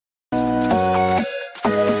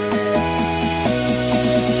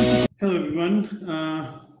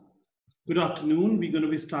everyone. Good afternoon. We're going to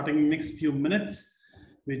be starting in the next few minutes.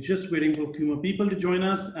 We're just waiting for a few more people to join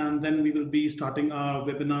us, and then we will be starting our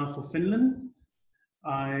webinar for Finland.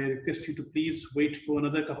 I request you to please wait for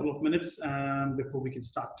another couple of minutes before we can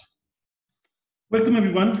start. Welcome,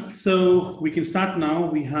 everyone. So we can start now.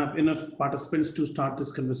 We have enough participants to start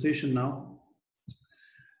this conversation now.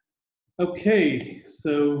 Okay,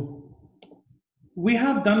 so we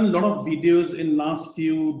have done a lot of videos in last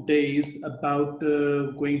few days about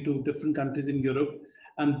going to different countries in Europe,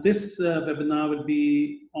 and this webinar will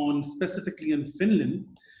be on specifically on Finland.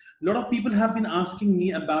 A lot of people have been asking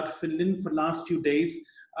me about Finland for last few days,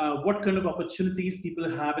 what kind of opportunities people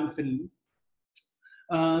have in Finland.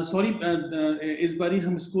 Sorry, इस बारी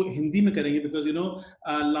हम इसको हिंदी में करेंगे because you know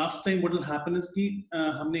last time what will happen is कि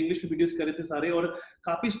हमने English में videos करे थे सारे, और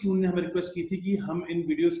काफी स्टूडेंट ने हमें रिक्वेस्ट की थी कि हम इन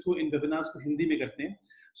वीडियोस को, इन वेबिनार्स को हिंदी में करते हैं.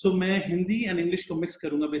 सो मैं हिंदी एंड इंग्लिश को मिक्स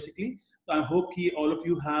करूंगा बेसिकली. आई होप कि all of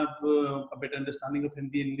you have a better understanding of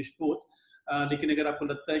Hindi and English both. लेकिन अगर आपको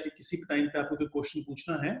लगता है कि किसी भी टाइम पे आपको कोई क्वेश्चन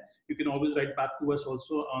पूछना है, you can always right back to us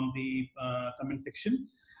also on the comment section.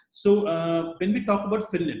 So when we talk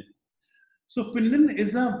about Finland, so Finland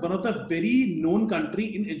is one of the very known country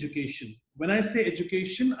in education. When I say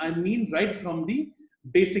education, I mean right from the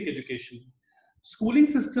basic education. Schooling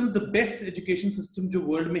system, the best education system जो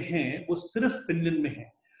world में है, वो सिर्फ Finland में है.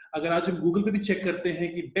 अगर आज हम Google पे भी चेक करते हैं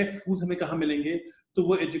कि best schools हमें कहाँ मिलेंगे, तो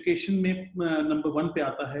वो education में number 1 पे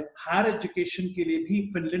आता है. Higher education के लिए भी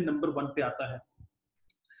Finland number 1 पे आता है.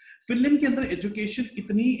 फिनलैंड के अंदर एजुकेशन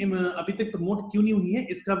इतनी अभी तक प्रमोट क्यों नहीं हुई है,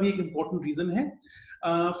 इसका भी एक इंपॉर्टेंट रीजन है.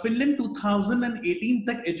 फिनलैंड 2018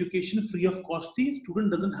 तक एजुकेशन फ्री ऑफ कॉस्ट थी.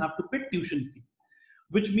 स्टूडेंट डजंट हैव टू पे ट्यूशन फी,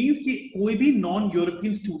 व्हिच मींस कि कोई भी नॉन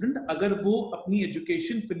यूरोपियन स्टूडेंट अगर वो अपनी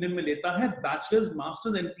एजुकेशन फिनलैंड में लेता है, bachelors,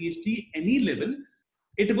 masters and PhD any level,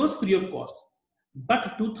 it was free of cost. But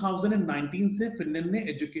 2019 से फिनलैंड ने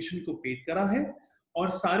एजुकेशन को पेड करा है,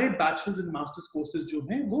 और सारे बैचलर्स एंड मास्टर्स कोर्सेज जो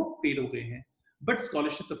हैं वो पेड हो गए हैं. बट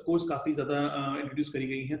स्कॉलरशिप ऑफ कोर्स काफी ज्यादा इंट्रोड्यूस करी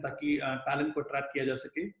गई हैं ताकि टैलेंट को अट्रैक्ट किया जा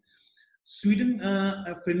सके. स्वीडन,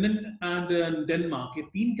 फिनलैंड एंड डेनमार्क, ये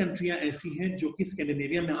 3 कंट्रियां ऐसी हैं जो कि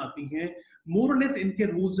स्कैंडिनेविया में आती हैं. मोर और लेस इनके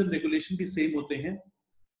रूल्स एंड रेगुलेशन भी सेम होते हैं.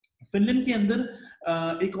 फिनलैंड के अंदर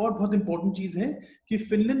एक और बहुत इंपॉर्टेंट चीज है कि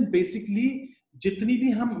फिनलैंड बेसिकली, जितनी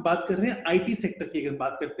भी हम बात कर रहे हैं आईटी सेक्टर की, अगर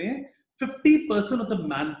बात करते हैं 50% of the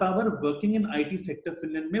man power working in IT sector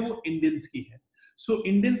Finland में वो इंडियंस की है. सो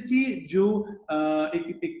इंडियंस की जो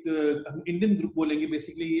एक इंडियन ग्रुप बोलेंगे,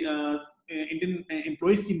 बेसिकली इंडियन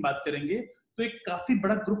एम्प्लॉइज की बात करेंगे, तो एक काफी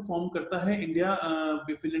बड़ा ग्रुप फॉर्म करता है इंडिया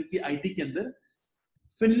फिनलैंड की आईटी के अंदर.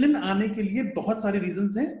 फिनलैंड आने के लिए बहुत सारे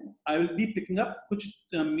रीजंस हैं. I will be picking up कुछ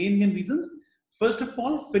main reasons. First of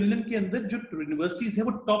all, Finland के अंदर जो यूनिवर्सिटीज है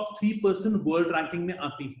वो टॉप 3% वर्ल्ड रैंकिंग में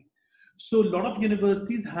आती है. So a lot of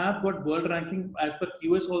universities have got world ranking as per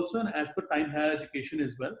QS also and as per time higher education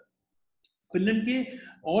as well. Finland के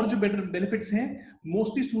और जो बेटर बेनिफिट्स हैं,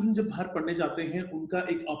 मोस्टली स्टूडेंट जब बाहर पढ़ने जाते हैं उनका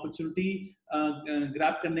एक अपॉर्चुनिटी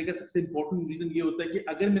ग्रैब करने का सबसे इंपॉर्टेंट रीजन ये होता है कि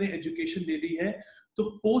अगर मैंने एजुकेशन ले ली है तो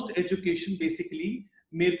पोस्ट एजुकेशन बेसिकली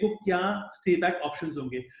मेरे को क्या स्टे बैक ऑप्शंस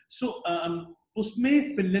होंगे. सो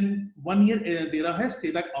उसमें फिनलैंड 1 ईयर दे रहा है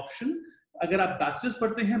स्टे बैक ऑप्शन. अगर आप बैचलर्स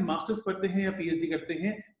पढ़ते हैं, मास्टर्स पढ़ते हैं या पीएचडी करते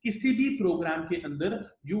हैं, किसी भी प्रोग्राम के अंदर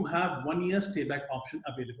you have 1 year stay back option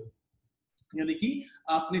available. यानी कि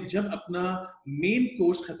आपने जब अपना मेन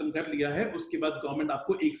कोर्स खत्म कर लिया है, उसके बाद गवर्नमेंट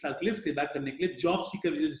आपको 1 साल के लिए स्टे बैक करने के लिए जॉब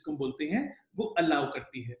सीकर वीजा जिसको हम बोलते हैं वो अलाउ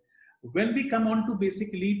करती है. When we come on to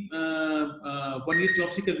basically 1 year job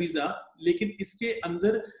seeker visa, लेकिन इसके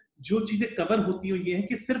अंदर जो चीजें कवर होती है ये है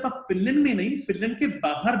कि सिर्फ आप फिनलैंड में नहीं, फिनलैंड के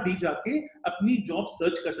बाहर भी जाके अपनी जॉब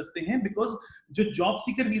सर्च कर सकते हैं. बिकॉज जो जॉब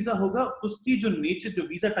सीकर वीजा होगा उसकी जो नेचर, जो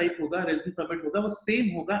वीजा टाइप होगा, रेजिडेंट परमिट होगा, वो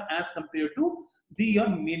सेम होगा as compare to the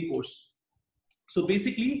your main course. So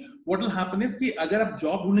basically what will happen is कि अगर आप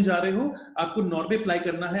जॉब ढूंढने जा रहे हो, आपको नॉर्वे अप्लाई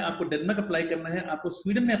करना है, आपको डेनमार्क अप्लाई करना है, आपको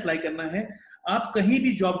स्वीडन में अप्लाई करना है, आप कहीं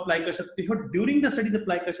भी जॉब अप्लाई कर सकते हो. ड्यूरिंग द स्टडीज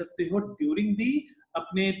अप्लाई कर सकते हो, ड्यूरिंग दी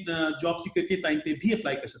अपने जॉब सीकर के टाइम पे भी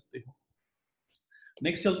अप्लाई कर सकते हो.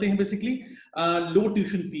 नेक्स्ट चलते हैं. बेसिकली लो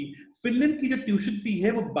ट्यूशन फी. फिनलैंड की जो ट्यूशन फी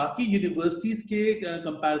है वो बाकी यूनिवर्सिटीज के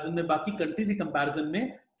कंपैरिजन में, बाकी कंट्रीज के कंपैरिजन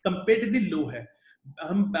में कंपैरेटिवली लो है.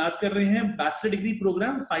 हम बात कर रहे हैं बैचलर डिग्री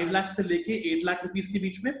प्रोग्राम 5 लाख से लेके 8 लाख रुपीस के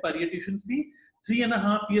बीच में per year tuition fee.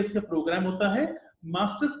 3.5 years का प्रोग्राम होता है.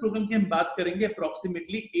 मास्टर्स प्रोग्राम की हम बात करेंगे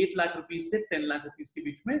अप्रोक्सीमेटली 8 लाख रुपीस से 10 लाख रुपीस के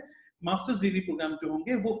बीच में. मास्टर्स डिग्री प्रोग्राम जो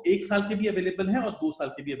होंगे वो 1 साल के भी अवेलेबल है और 2 साल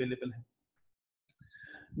के भी अवेलेबल है.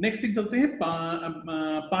 नेक्स्ट थिंग चलते हैं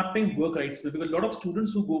पार्ट टाइम वर्क राइट्स में. Because lot of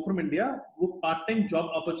students who go from India, वो पार्ट टाइम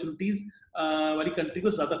जॉब अपॉर्चुनिटीज वाली कंट्री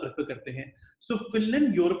को ज्यादा प्रेफर करते हैं। सो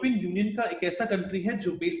फिनलैंड यूरोपियन यूनियन का एक ऐसा कंट्री है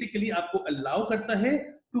जो बेसिकली आपको अलाउ करता है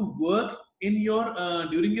to work in your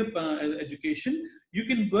during your education. You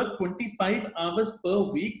can work 25 hours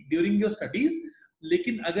per week during your studies,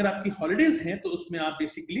 लेकिन अगर आपकी हॉलीडेज हैं तो उसमें आप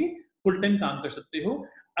बेसिकली फुल टाइम काम कर सकते हो।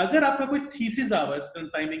 अगर आपका कोई थीसिस आवर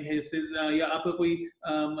टाइमिंग है या आपका कोई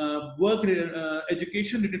वर्क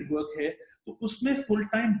एजुकेशन रिलेटेड वर्क है तो उसमें फुल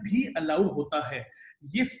टाइम भी अलाउड होता है।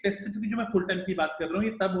 ये स्पेसिफिकली जो मैं फुल टाइम की बात कर रहा हूँ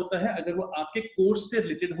ये तब होता है अगर वो आपके कोर्स से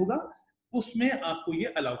रिलेटेड होगा, उसमें आपको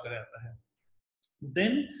ये अलाउ करा जाता है।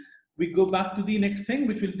 Then we go back to the next thing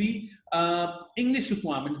which will be English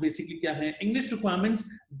requirements। basically क्या है English requirements?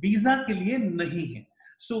 वीजा के लिए नहीं है।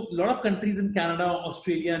 So a lot of countries in Canada,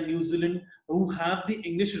 Australia, New Zealand who have the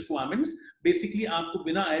English requirements, basically आपको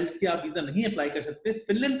बिना IELTS के आप वीजा नहीं अप्लाई कर सकते।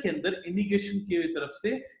 फिनलैंड के अंदर इमिग्रेशन की तरफ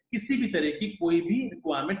से किसी भी तरह की कोई भी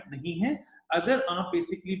रिक्वायरमेंट नहीं है। अगर आप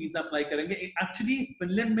बेसिकली वीजा अप्लाई करेंगे, एक्चुअली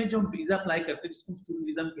फिनलैंड में जो हम वीजा अप्लाई करते हैं जिसको स्टूडेंट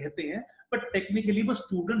वीजा कहते हैं, बट टेक्निकली वो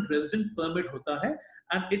स्टूडेंट रेजिडेंट परमिट होता है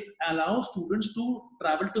and it's allow students to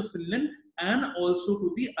travel to Finland and also to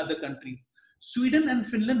the other countries. Sweden and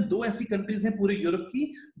Finland दो ऐसी कंट्रीज हैं पूरे यूरोप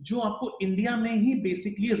की जो आपको इंडिया में ही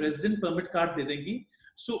बेसिकली रेजिडेंट परमिट कार्ड दे देंगी।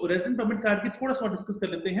 सो रेजिडेंट परमिट कार्ड की थोड़ा सा डिस्कस कर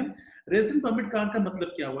लेते हैं। रेजिडेंट परमिट कार्ड का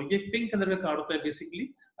मतलब क्या हुआ? ये पिंक कलर का कार्ड होता है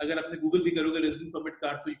बेसिकली। अगर आपसे गूगल भी करोगे रेजिडेंट परमिट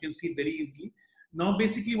कार्ड तो you can see very easily. Now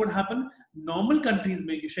basically what happen, normal countries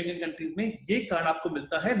में, शेंगन कंट्रीज में ये कार्ड आपको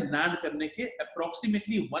मिलता है लैंड करने के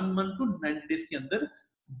अप्रोक्सीमेटली 1 मंथ टू 90 डेज के अंदर।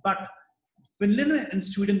 बट फिनलैंड एंड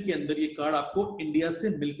स्वीडन के अंदर ये कार्ड आपको इंडिया से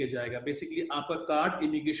मिलके जाएगा। बेसिकली आपका कार्ड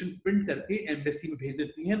इमिग्रेशन प्रिंट करके एम्बेसी में भेज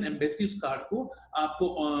देती है, एम्बेसी उस कार्ड को आपको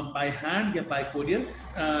बाय हैंड या बाय कोरियर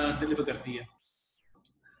डिलीवर करती है।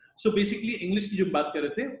 सो बेसिकली इंग्लिश की जो बात कर रहे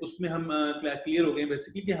थे उसमें हम क्लियर हो गए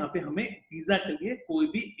बेसिकली कि यहाँ पे हमें वीजा के लिए कोई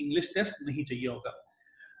भी इंग्लिश टेस्ट नहीं चाहिए होगा।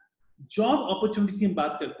 जॉब अपॉर्चुनिटीज की हम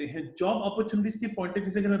बात करते हैं। जॉब अपॉर्चुनिटीज के पॉइंट ऑफ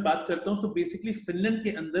व्यू से अगर मैं बात करता हूं तो बेसिकली फिनलैंड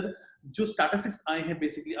के अंदर जो स्टैटिस्टिक्स आए हैं,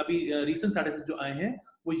 बेसिकली अभी रीसेंट स्टैटिस्टिक्स जो आए हैं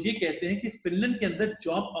वो ये कहते हैं कि फिनलैंड के अंदर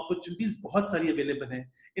जॉब अपॉर्चुनिटीज बहुत सारी अवेलेबल हैं।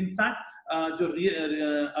 इनफैक्ट जो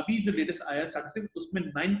अभी जो लेटेस्ट आया स्टैटिस्टिक्स उसमें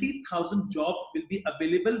 90,000 job will be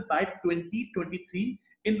available by 2023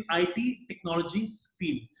 in IT technology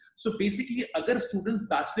field. So basically अगर स्टूडेंट्स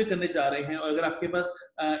बैचलर करने जा रहे हैं और अगर आपके पास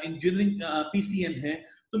इंजीनियरिंग पीसीएम है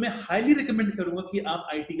तो मैं हाईली रिकमेंड करूंगा कि आप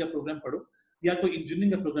आईटी का प्रोग्राम पढ़ो या कोई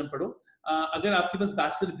इंजीनियरिंग का प्रोग्राम पढ़ो। अगर आपके पास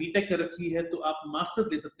बैचलर बीटेक कर रखी है तो आप मास्टर्स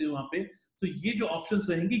ले सकते हो वहां पे। तो ये जो ऑप्शंस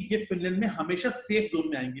रहेंगे ये फिनलैंड में हमेशा सेफ जोन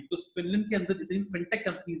में आएंगी। तो फिनलैंड के अंदर जितनी फिनटेक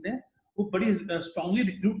कंपनीज हैं वो बड़ी स्ट्रांगली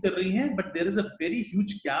रिक्रूट कर रही हैं, but there is a very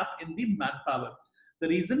huge gap in the man power.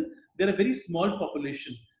 The reason, there are very small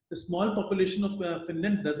population. The small population of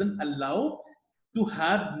Finland doesn't allow to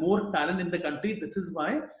have more talent in the country. This is why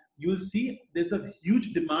you'll see there's a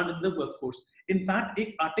huge demand in the workforce. In fact,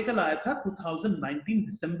 एक article आया था 2019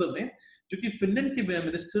 दिसंबर में जो कि Finland के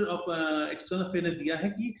minister of external affair ने दिया है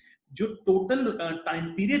कि जो टोटल टाइम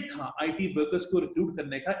पीरियड था आईटी वर्कर्स को रिक्रूट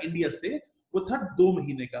करने का इंडिया से वो था 2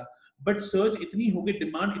 महीने का। बट सर्च इतनी हो गई,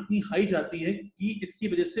 डिमांड इतनी हाई जाती है कि इसकी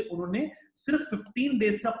वजह से उन्होंने सिर्फ 15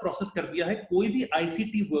 डेज का प्रोसेस कर दिया है। कोई भी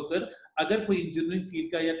आईसीटी वर्कर अगर कोई इंजीनियरिंग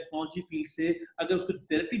फील्ड का या टेक्नोलॉजी फील्ड से अगर उसको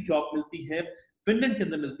डायरेक्टली जॉब मिलती है, फिनलैंड के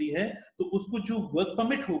अंदर मिलती है, तो उसको जो वर्क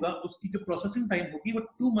परमिट होगा उसकी जो प्रोसेसिंग टाइम होगी वो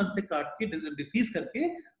 2 मंथ से काट के डिक्रीज करके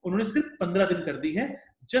उन्होंने सिर्फ 15 दिन कर दी है,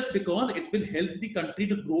 just because it will help the country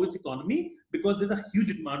to grow it's economy because there is a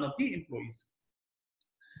huge demand of the employees.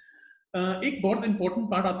 एक बहुत इंपॉर्टेंट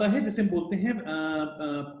पार्ट आता है जिसे हम बोलते हैं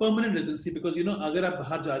permanent residency. Because you know अगर आप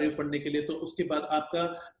बाहर जा रहे हो पढ़ने के लिए तो उसके बाद आपका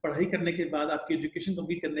पढ़ाई करने के बाद आपकी एजुकेशन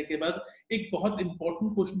कंप्लीट करने के बाद एक बहुत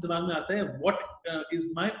इंपॉर्टेंट क्वेश्चन दिमाग में आता है, व्हाट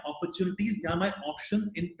इज माय अपॉर्चुनिटीज या my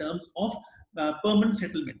options in terms of permanent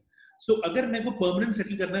settlement. सो अगर मेरे को परमानेंट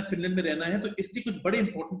सेटल करना है, फिनलैंड में रहना है, तो इसके कुछ बड़े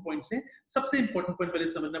इंपॉर्टेंट पॉइंट्स हैं। सबसे इंपॉर्टेंट पॉइंट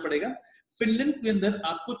पहले समझना पड़ेगा, फिनलैंड के अंदर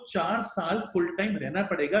आपको 4 साल फुल टाइम रहना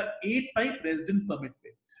पड़ेगा ए टाइप रेजिडेंट परमिट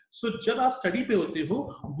पे। सो जब आप स्टडी पे होते हो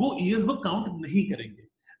वो ईयर्स वो काउंट नहीं करेंगे।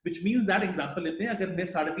 Which means that एग्जांपल लेते हैं, अगर मैं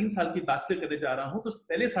 3.5 साल की बैचलर करने जा रहा हूं तो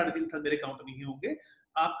पहले 3.5 साल मेरे काउंट नहीं होंगे।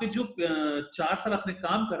 आपके जो 4 साल आपने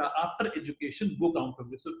काम करा आफ्टर एजुकेशन वो काउंट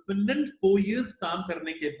होंगे। सो फिनलैंड 4 इयर्स काम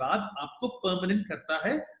करने के बाद आपको परमानेंट करता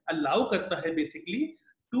है, अलाउ करता है basically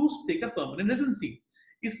to take a permanent residency.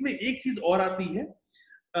 इसमें एक चीज और आती है,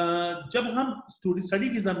 जब हम स्टडी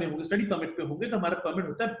वीजा में होंगे, स्टडी परमिट पे होंगे तो हमारा परमिट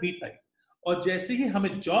होता है बी टाइप, और जैसे ही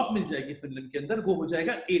हमें जॉब मिल जाएगी फिनलैंड के अंदर वो हो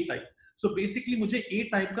जाएगा ए टाइप। सो बेसिकली मुझे ए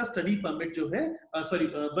टाइप का स्टडी परमिट जो है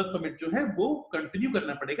वर्क परमिट जो है वो कंटिन्यू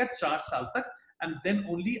करना पड़ेगा 4 साल तक, and then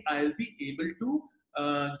only I will be able to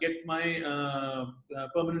get my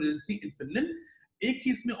permanent residency in Finland. एक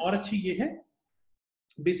चीज में और अच्छी ये है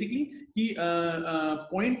बेसिकली कि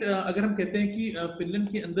पॉइंट अगर हम कहते हैं कि फिनलैंड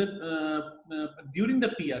के अंदर during the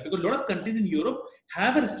PR, because lot of countries in Europe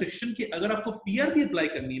have a restriction कि अगर आपको पीआर भी अप्लाई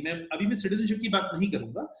करनी है, मैं सिटीजनशिप की बात नहीं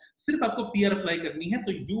करूंगा, सिर्फ आपको पीआर अप्लाई करनी है,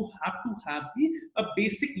 तो you have to have the a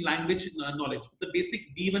basic language knowledge, मतलब बेसिक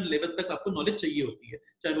B1 लेवल तक आपको नॉलेज चाहिए होती है,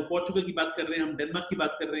 चाहे वो पोर्चुगल की बात कर रहे हैं, हम डेनमार्क की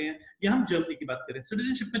बात कर रहे हैं, या हम जर्मनी की बात कर रहे हैं,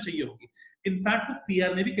 सिटीजनशिप में चाहिए होगी। इनफैक्ट तो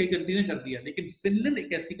पीआर ने भी कई कंट्री ने कर दिया, लेकिन फिनलैंड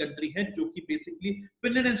एक ऐसी कंट्री है जो कि बेसिकली,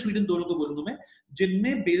 फिनलैंड एंड स्वीडन दोनों को बोलूंगा मैं,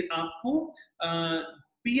 जिनमें आपको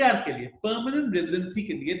पीआर के लिए, परमानेंट रेजिडेंसी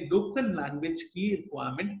के लिए लोकल लैंग्वेज की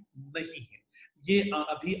रिक्वायरमेंट नहीं है। ये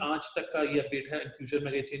अभी आज तक का ये अपडेट है, इन फ्यूचर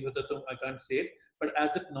में अगर चेंज होता तो I can't say it, but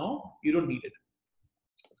as if now you don't need it.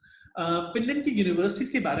 Finland की यूनिवर्सिटीज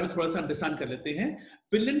के बारे में थोड़ा सा अंडरस्टैंड कर लेते हैं।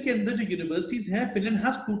 फिनलैंड के अंदर जो यूनिवर्सिटीज हैं, Finland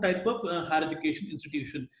has to type of higher education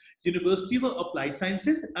institution, university of applied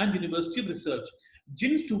sciences and university of research.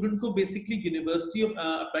 Jin student को basically university of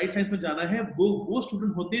applied science में जाना है, वो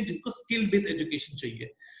स्टूडेंट होते हैं जिनको स्किल बेस्ड एजुकेशन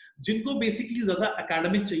चाहिए। जिनको बेसिकली ज्यादा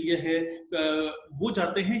एकेडमिक चाहिए है, वो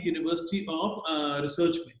जाते हैं यूनिवर्सिटी ऑफ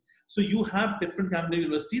रिसर्च में। So you have different kind of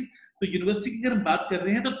universities. तो यूनिवर्सिटी की अगर हम बात कर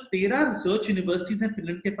रहे हैं तो 13 रिसर्च यूनिवर्सिटीज हैं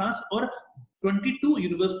फिनलैंड के पास, और 22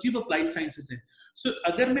 यूनिवर्सिटी ऑफ अप्लाइड साइंसेज हैं। सो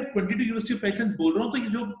अगर मैं 22 यूनिवर्सिटी ऑफ अप्लाइड साइंस बोल रहा हूं, तो ये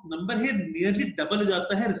जो नंबर है नियरली डबल हो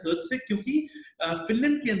जाता है रिसर्च से, क्योंकि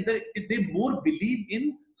फिनलैंड के अंदर दे मोर believe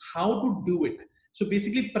in how to do it. So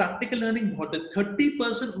basically practical learning बहुत है,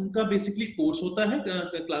 30% उनका बेसिकली कोर्स होता है,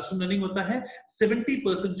 क्लासरूम लर्निंग होता है,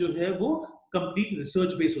 70% जो है वो कंप्लीट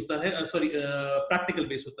रिसर्च बेस होता है, सॉरी प्रैक्टिकल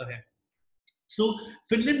बेस होता है। सो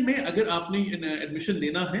फिनलैंड में अगर आपने एडमिशन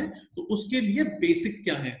लेना है तो उसके लिए बेसिक्स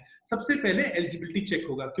क्या है? सबसे पहले एलिजिबिलिटी चेक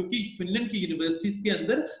होगा, क्योंकि फिनलैंड की यूनिवर्सिटीज के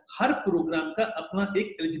अंदर हर प्रोग्राम का अपना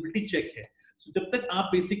एक एलिजिबिलिटी चेक है। So, जब तक आप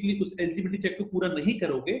बेसिकली उस एलिजिबिलिटी चेक को पूरा नहीं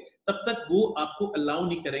करोगे, तब तक वो आपको अलाउ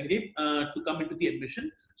नहीं करेंगे to come into the admission.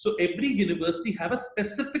 So every university have a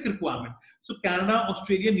specific requirement. So Canada,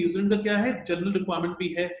 Australia, New Zealand का क्या है, जनरल रिक्वायरमेंट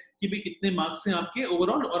भी है कि भी इतने मार्क्स हैं आपके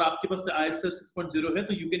ओवरऑल, और आपके पास IELTS 6.0 है,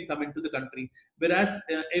 तो you can come into the country. Whereas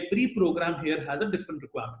every program here has a different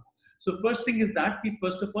requirement. So first thing is that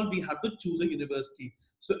first of all we have to choose a university.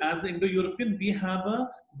 So as Indo-European, we have a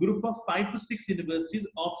group of 5 to 6 universities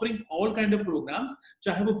offering all kind of programs,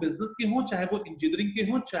 चाहे वो business के हो, चाहे वो engineering के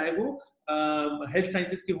हो, चाहे वो health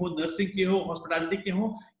sciences के हो, nursing के हो, hospitality के हो,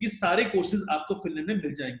 ये सारे courses आपको फिनलैंड में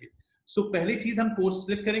मिल जाएंगे। So पहली चीज हम कोर्स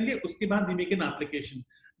सिलेक्ट करेंगे, उसके बाद we make an application।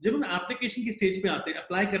 जब हम एप्लीकेशन की स्टेज पे आते हैं,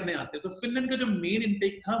 अप्लाई करने आते हैं, तो फिनलैंड का जो मेन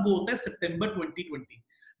इनटेक था वो होता है सितंबर 2020।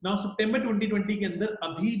 नाउ सितंबर 2020 के अंदर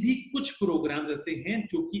अभी भी कुछ प्रोग्राम्स ऐसे हैं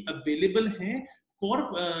जो कि अवेलेबल हैं फॉर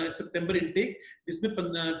सितंबर इनटेक, जिसमें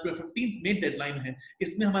 15 मई डेडलाइन है।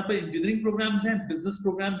 इसमें हमारे पास इंजीनियरिंग प्रोग्राम्स हैं, बिजनेस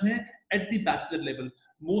प्रोग्राम्स हैं at the bachelor level.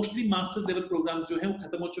 Mostly master level programmes जो है वो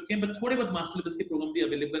खत्म हो चुके हैं, बट थोड़े बहुत मास्टर लेवल के प्रोग्राम भी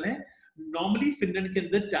अवेलेबल हैं। नॉर्मली फिनलैंड के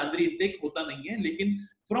अंदर जनवरी इनटेक होता नहीं है, लेकिन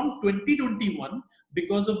from 2021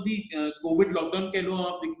 because of the COVID lockdown कह लो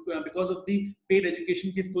आप, because of the paid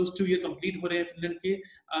education के first 2 year complete हो रहे हैं फिनलैंड के,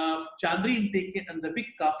 चांद्री इनटेक के अंदर भी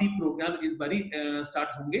काफी प्रोग्राम इस बारी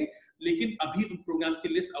स्टार्ट होंगे, लेकिन अभी उन प्रोग्राम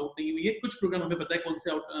की लिस्ट आउट नहीं हुई है। कुछ प्रोग्राम हमें पता है कौन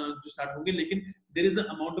से जो स्टार्ट होंगे, लेकिन there is a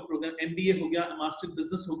amount of programme, MBA हो गया, मास्टर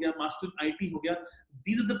बिजनेस हो गया, मास्टर IT हो गया,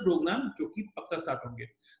 दीज आर द प्रोग्राम जो कि पक्का स्टार्ट होंगे।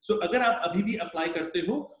 सो अगर आप अभी भी अप्लाई करते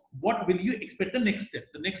हो, what will you expect the next step?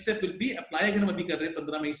 The next step will be apply, अगर हम अभी कर रहे हैं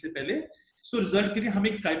 15 मई से पहले, सो रिजल्ट के लिए हमें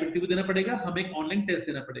एक स्काइप इंटरव्यू देना पड़ेगा, हमें एक ऑनलाइन टेस्ट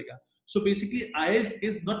देना पड़ेगा। So basically IELTS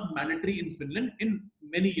is not mandatory in Finland in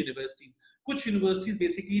many universities. कुछ यूनिवर्सिटीज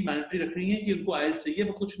बेसिकली मैंडेटरी रख रही हैं कि उनको IELTS चाहिए,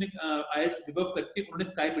 वो कुछ ने IELTS गिव अप करके उन्होंने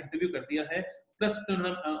स्काइप इंटरव्यू कर दिया है, प्लस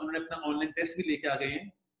उन्होंने अपना ऑनलाइन टेस्ट भी लेके आ गए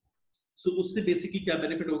हैं। सो उससे बेसिकली क्या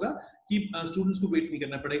बेनिफिट होगा कि स्टूडेंट्स को वेट नहीं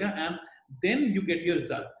करना पड़ेगा, and then you get your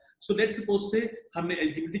result. So let's suppose से हमने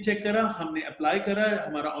एलिजिबिलिटी चेक करा, हमने अप्लाई करा,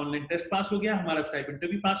 हमारा ऑनलाइन टेस्ट पास हो गया, हमारा स्काइप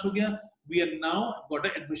इंटरव्यू पास हो गया, we are now got a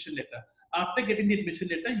admission letter. After getting the admission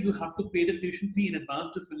letter, you have to pay the tuition fee in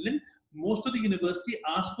advance to Finland. Most of the university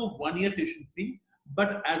ask for 1 year tuition fee,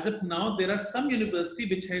 but as of now there are some university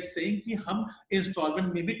which है saying कि हम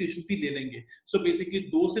installment में भी tuition fee ले लेंगे। So basically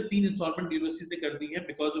 2 से 3 installment universities ने कर दी है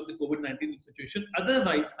because of the COVID-19 situation।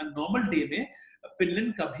 Otherwise a normal day में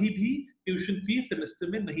फिनलैंड कभी भी ट्यूशन फी सेमेस्टर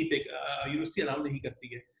में नहीं पे, यूनिवर्सिटी अलाउ नहीं करती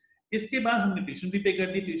है। इसके बाद हमने ट्यूशन फी पे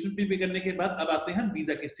कर दी, ट्यूशन फी पे करने के बाद अब आते हैं हम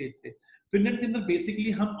वीजा के स्टेज पे। फिनलैंड के अंदर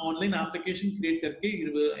बेसिकली हम ऑनलाइन एप्लीकेशन क्रिएट करके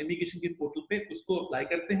इमिग्रेशन के पोर्टल पे उसको अप्लाई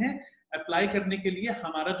करते हैं। अप्लाई करने के लिए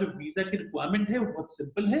हमारा जो वीजा की रिक्वायरमेंट है वो बहुत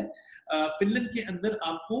सिंपल है। फिनलैंड के अंदर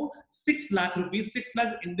आपको 6 lakh rupees, 6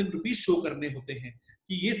 lakh Indian rupees show करने होते हैं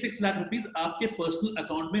कि ये 6 लाख रुपीज आपके पर्सनल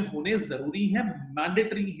अकाउंट में होने जरूरी है,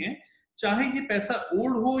 मैंडेटरी है। चाहे ये पैसा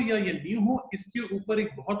ओल्ड हो या ये न्यू हो, इसके ऊपर एक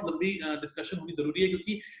बहुत लंबी डिस्कशन होनी जरूरी है,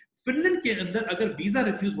 क्योंकि फिनलैंड के अंदर अगर वीजा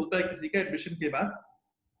रिफ्यूज होता है किसी का एडमिशन के बाद,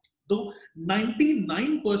 तो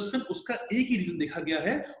 99% उसका एक ही रीजन देखा गया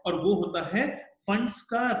है, और वो होता है फंड्स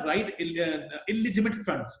का right, eligible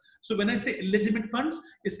funds. So when I से इलिजिबल फंड्स,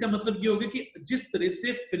 इसका मतलब ये होगा कि जिस तरह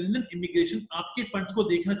से फिनलैंड इमिग्रेशन आपके फंड्स को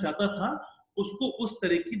देखना चाहता था, उसको उस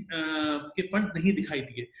तरह की के फंड नहीं दिखाई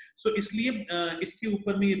दिए। सो इसलिए इसके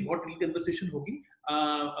ऊपर में ये बहुत डीप कन्वर्सेशन होगी।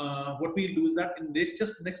 What we do is that in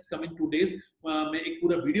just next coming 2 days मैं एक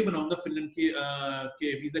पूरा वीडियो बनाऊंगा फिनलैंड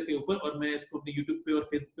के वीजा के ऊपर, और मैं इसको अपने यूट्यूब पे और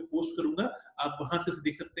फेसबुक पे पोस्ट करूंगा, आप वहां से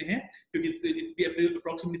देख सकते हैं, क्योंकि it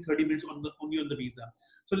approximately 30 minutes only on the visa.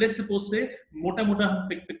 So let's suppose से मोटा मोटा हम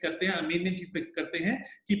पिक करते हैं, मेन चीज पिक करते हैं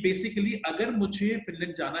कि बेसिकली अगर मुझे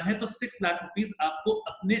फिनलैंड जाना है तो 6 लाख रुपीस आपको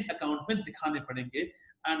अपने अकाउंट में दिखाने पड़ेंगे,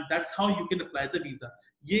 and that's how you can apply the visa.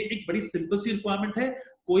 ये एक बड़ी सिंपल सी रिक्वायरमेंट है,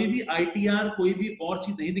 कोई भी आईटीआर, कोई भी और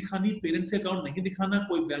चीज नहीं दिखानी, पेरेंट्स के अकाउंट नहीं दिखाना,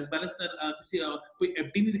 कोई बैंक बैलेंस, कोई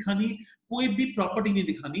एफडी नहीं दिखानी, कोई भी प्रॉपर्टी नहीं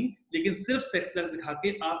दिखानी, लेकिन सिर्फ 6 लाख दिखा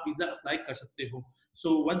के आप वीजा अप्लाई कर सकते हो।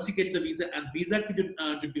 So once you get the visa, and visa की जो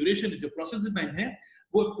ड्यूरेशन, जो प्रोसेसिंग टाइम है,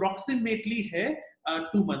 वो अप्रोक्सीमेटली है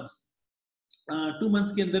 2 months। 2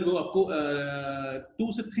 months के अंदर वो आपको 2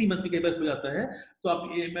 से 3 month के बाद हो जाता है। तो आप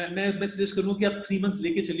मैं सजेस्ट करूंगा कि आप 3 months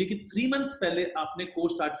लेके चलिए, कि 3 months पहले आपने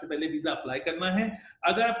कोर्स स्टार्ट से पहले वीजा अप्लाई करना है।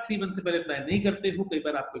 अगर आप 3 months से पहले अप्लाई नहीं करते हो, कई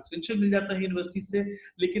बार आपको एक्सटेंशन मिल जाता है यूनिवर्सिटी से,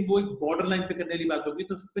 लेकिन वो एक बॉर्डर लाइन पे करने वाली बात होगी।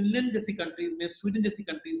 तो फिनलैंड जैसी कंट्रीज में, स्वीडन जैसी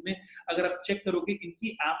कंट्रीज में अगर आप चेक करोगे,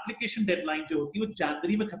 इनकी एप्लीकेशन डेडलाइन जो होती है वो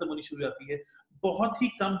जनवरी में खत्म होनी शुरू हो जाती है। बहुत ही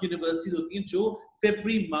कम यूनिवर्सिटीज होती हैं जो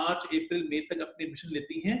फरवरी, मार्च, अप्रैल, मई तक अपनी एडमिशन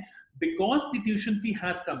लेती हैं, because the tuition fee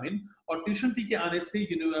has come इन। और ट्यूशन फी के आने से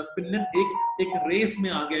फिनलैंड एक रेस में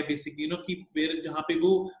आ गया बेसिकली, कि जहां पे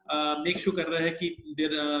वो मेक श्योर कर रहा है कि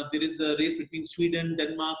there is a race between Sweden,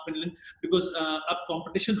 Denmark, Finland, because अब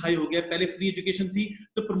कंपटीशन हाई हो गया। पहले फ्री एजुकेशन थी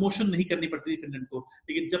तो प्रमोशन नहीं करनी पड़ती थी फिनलैंड को,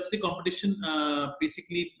 लेकिन जब से कंपटीशन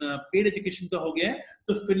बेसिकली पेड एजुकेशन का हो गया है,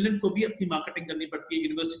 तो फिनलैंड को भी अपनी मार्केटिंग करनी पड़ती है,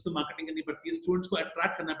 यूनिवर्सिटीज को मार्केटिंग करनी पड़ती है, स्टूडेंट्स को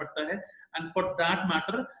अट्रैक्ट करना पड़ता है, and for that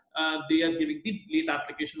matter they are giving the late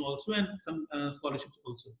application also and some scholarships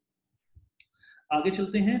also। आगे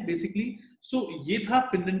चलते हैं बेसिकली। सो ये था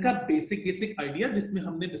फिनलैंड का बेसिक आइडिया, जिसमें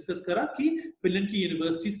हमने डिस्कस करा कि फिनलैंड की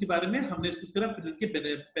यूनिवर्सिटीज के बारे में, हमने डिस्कस करा फिनलैंड के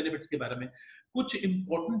बेनिफिट्स के बारे में। कुछ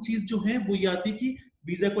इंपॉर्टेंट चीज जो है वो ये आती है कि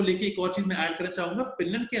वीजा को लेके एक और चीज मैं ऐड करना चाहूंगा।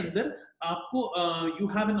 फिनलैंड के अंदर आपको you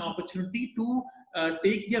have an opportunity to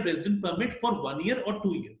take your resident permit for 1 year और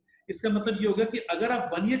 2 year। इसका मतलब ये होगा कि अगर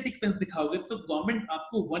आप 1 year के एक्सपेंस दिखाओगे तो गवर्नमेंट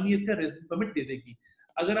आपको 1 year का रेजिडेंट परमिट दे देगी।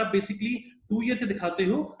 अगर आप बेसिकली 2 year के दिखाते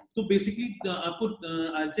हो तो बेसिकली आपको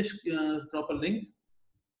जस्ट प्रॉपर लिंक,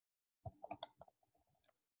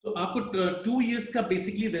 तो आपको 2 years का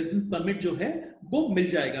बेसिकली रेजिडेंट परमिट जो है वो मिल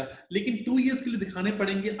जाएगा, लेकिन 2 years के लिए दिखाने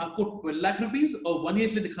पड़ेंगे आपको 12 लाख रुपीस, और 1 year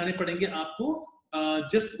के लिए दिखाने पड़ेंगे आपको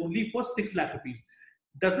just only for 6 lakh rupees.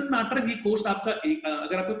 Doesn't matter ये कोर्स आपका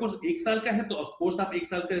अगर आपका कोर्स 1 साल का है तो ऑफ कोर्स आप 1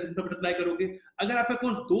 साल का रेजिडेंट परमिट अप्लाई करोगे। अगर आपका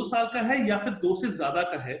कोर्स 2 साल का है या फिर 2 से ज्यादा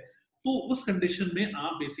का है, तो उस कंडीशन में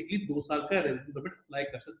आप बेसिकली 2 साल का रेजिडेंट परमिट अप्लाई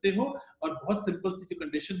कर सकते हो, और बहुत सिंपल सी जो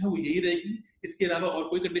कंडीशन है वो यही रहेगी। इसके अलावा और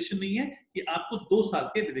कोई कंडीशन नहीं है कि आपको 2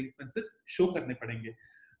 साल के लिविंग एक्सपेंसेस शो करने पड़ेंगे।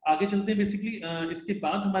 आगे चलते हैं बेसिकली। इसके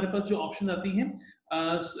बाद हमारे पास जो ऑप्शन आती हैं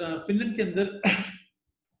फिनलैंड के अंदर,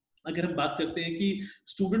 अगर हम बात करते हैं कि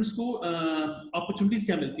स्टूडेंट्स को अपॉर्चुनिटीज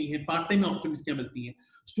क्या मिलती हैं, पार्ट टाइम अपॉर्चुनिटीज क्या मिलती हैं।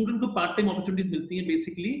 स्टूडेंट को पार्ट टाइम अपॉर्चुनिटीज मिलती हैं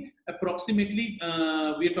basically approximately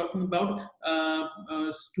we are talking about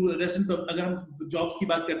restaurant. अगर हम जॉब्स की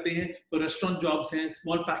बात करते हैं तो रेस्टोरेंट जॉब्स हैं,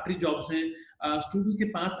 स्मॉल फैक्ट्री जॉब्स हैं, स्टूडेंट्स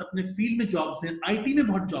के पास अपने फील्ड में जॉब्स हैं, आईटी में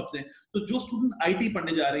बहुत जॉब्स हैं। तो जो स्टूडेंट आईटी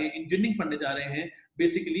पढ़ने जा रहे हैं, इंजीनियरिंग पढ़ने जा रहे हैं,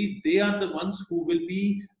 basically they are the ones who will be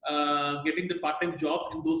getting the part time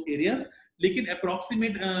jobs in those areas. लेकिन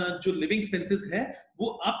अप्रोक्सीमेट जो लिविंग एक्सपेंसेस है वो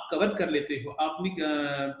आप कवर कर लेते हो। आपने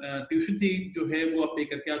ट्यूशन फी जो है वो आप पे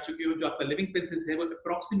करके आ चुके हो, जो आपका लिविंग एक्सपेंसेस है वो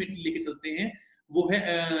अप्रोक्सीमेटली लेके चलते हैं, वो है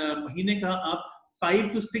महीने का आप 500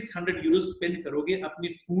 to 600 यूरो स्पेंड करोगे अपनी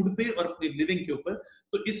फूड पे और अपने लिविंग के ऊपर।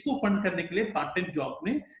 तो इसको फंड करने के लिए पार्ट टाइम जॉब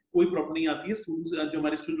में कोई प्रॉब्लम नहीं आती है। स्टूडेंट्स जो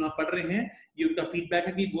हमारे स्टूडेंट वहां पढ़ रहे हैं, ये उनका फीडबैक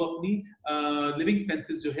है कि वो अपनी लिविंग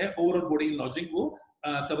एक्सपेंसेस जो है, ओवरऑल बोर्डिंग लॉजिंग वो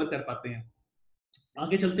कवर कर पाते हैं।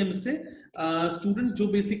 आगे चलते हैं इससे। स्टूडेंट जो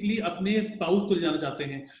बेसिकली अपने स्पाउस को ले जाना चाहते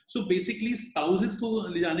हैं, सो बेसिकली स्पाउसेस को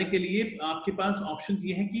ले जाने के लिए आपके पास ऑप्शन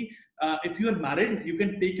ये हैं कि if you are married you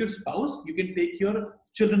can take your spouse, you can take your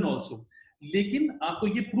children also. लेकिन आपको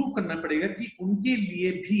ये प्रूव करना पड़ेगा कि उनके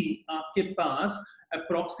लिए भी आपके पास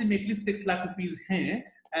अप्रोक्सीमेटली 6 लाख रुपीज हैं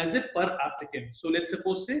एज ए पर एप्लीकेंट। सो लेट्स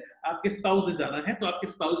सपोज से आपके स्पाउस ने जाना है, तो आपके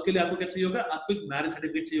स्पाउस के लिए आपको क्या चाहिए होगा, आपको एक मैरिज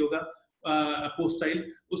सर्टिफिकेट चाहिए होगा, पोस्टाइल।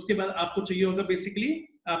 उसके बाद आपको चाहिए होगा बेसिकली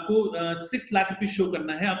आपको 6 लाख रुपए शो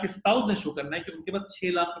करना है, आपके स्पाउस ने शो करना है कि उनके पास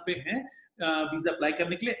 6 लाख रुपए हैं वीजा अप्लाई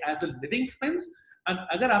करने के लिए as a living expense. And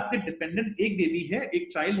अगर आपके डिपेंडेंट एक बेबी है,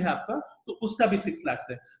 एक चाइल्ड है आपका, तो उसका भी 6 लाख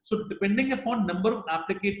है। So depending upon number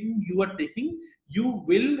of application you are taking, you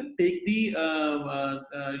will take the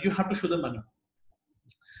you have to show the money.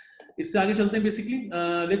 इससे आगे चलते हैं बेसिकली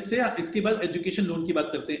लेट्स से इसके बाद एजुकेशन लोन की बात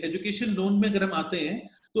करते हैं। एजुकेशन लोन में अगर हम आते हैं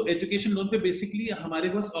तो एजुकेशन लोन पे बेसिकली हमारे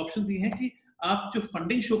पास ऑप्शंस ये हैं कि आप जो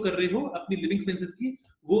फंडिंग शो कर रहे हो अपनी लिविंग एक्सपेंसेस की,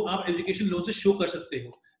 वो आप एजुकेशन लोन से शो कर सकते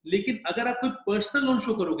हो। लेकिन अगर आप कोई पर्सनल लोन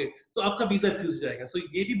शो करोगे तो आपका वीजा रिफ्यूज हो जाएगा। सो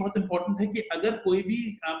ये भी बहुत इंपॉर्टेंट है कि अगर कोई भी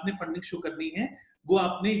आपने फंडिंग शो करनी है, वो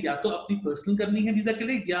आपने या तो अपनी पर्सनल करनी है वीजा के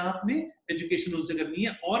लिए, या आपने एजुकेशन लोन से करनी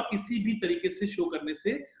है, और किसी भी तरीके से शो करने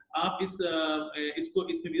से आप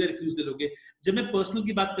इसमें वीजा रिफ्यूज ले लोगे। जब मैं पर्सनल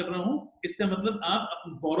की बात कर रहा हूं, इसका मतलब आप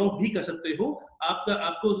बोरो भी कर सकते हो,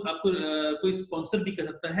 आपको कोई स्पॉन्सर भी कर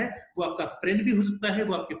सकता है, वो आपका फ्रेंड भी हो सकता है,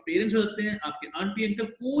 वो आपके पेरेंट्स हो सकते हैं, आपके आंटी अंकल,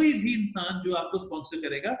 कोई भी इंसान जो आपको स्पॉन्सर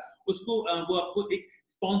करेगा उसको वो आपको एक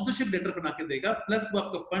स्पॉन्सरशिप लेटर बना के देगा, प्लस वो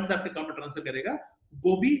आपको फंड्स आपके अकाउंट में ट्रांसफर करेगा,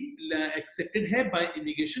 वो भी एक्सेप्टेड है बाय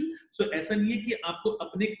इमिग्रेशन। सो ऐसा नहीं है कि आपको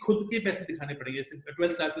अपने खुद के पैसे दिखाने पड़ेंगे। जैसे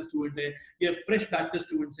 12th क्लास के स्टूडेंट है या फ्रेश बैच के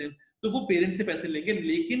स्टूडेंट्स हैं, तो वो पेरेंट्स से पैसे लेंगे,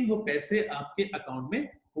 लेकिन वो पैसे आपके अकाउंट में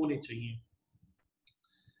होने चाहिए।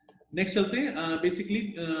 नेक्स्ट चलते हैं। Basically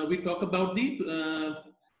we talk about the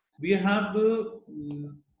we have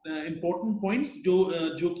important points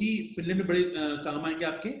जो कि फिनलैंड में बड़े काम आएंगे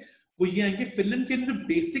आपके। वो ये आएंगे, फिनलैंड के जो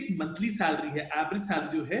बेसिक मंथली सैलरी है, एवरेज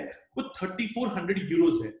सैलरी जो है वो 3400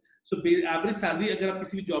 यूरोज है। सो एवरेज सैलरी अगर आप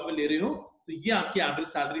किसी भी जॉब में ले रहे हो तो ये आपकी एवरेज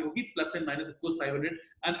सैलरी होगी, plus and minus of course 500।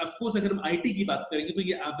 End of course अगर हम आईटी की बात करेंगे तो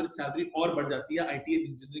ये एवरेज सैलरी और बढ़ जाती है आईटी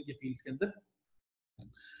इंजीनियरिंग के फील्ड्स के अंदर।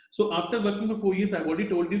 So after working for 4 years, I've already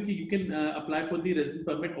told you कि you can apply for the resident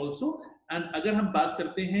permit also. And अगर हम बात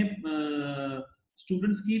करते हैं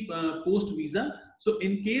स्टूडेंट्स की post visa, so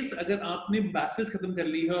in case अगर आपने बैचलर्स खत्म कर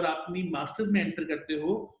ली है और आप अपनी मास्टर्स में एंटर करते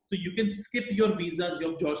हो तो you can skip your visa,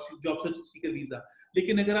 job seeker visa.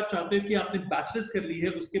 लेकिन अगर आप चाहते हो कि आपने बैचलर्स कर ली है,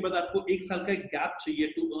 उसके बाद आपको 1 साल का गैप चाहिए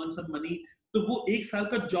टू अर्न सम मनी, तो वो 1 साल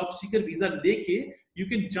का जॉब सीकर वीजा लेके you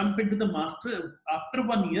can jump into the master after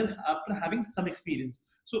 1 year after having some experience.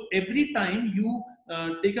 So every time you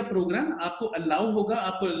take a program, आपको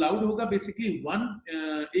allowed होगा basically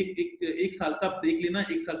एक साल का ब्रेक लेना,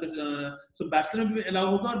 1 साल का so बैचलर में भी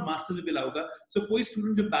अलाउ होगा और मास्टर में भी अलाउ होगा। So कोई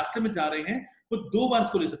स्टूडेंट जो बैचलर में जा रहे हैं वो 2 बार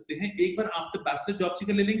इसको ले सकते हैं, एक बार आफ्टर बैचलर जॉब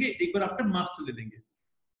सीकर ले लेंगे, एक बार आफ्टर मास्टर ले लेंगे।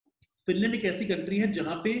 फिनलैंड एक ऐसी कंट्री है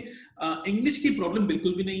जहां पे इंग्लिश की प्रॉब्लम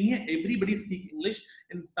बिल्कुल भी नहीं है, everybody speak English.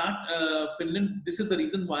 In fact Finland, this is the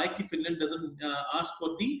reason why कि Finland doesn't ask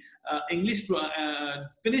for the English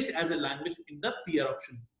finish as a language in the PR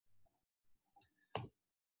option.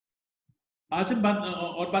 आज हम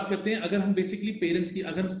बात करते हैं, अगर हम बेसिकली पेरेंट्स की,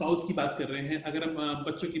 अगर हम स्पाउस की बात कर रहे हैं, अगर हम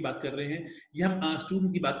बच्चों की बात कर रहे हैं, या हम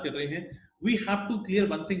स्टूडेंट की बात कर रहे हैं, we have to clear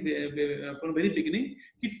one thing from very beginning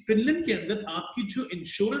कि फिनलैंड के अंदर आपकी जो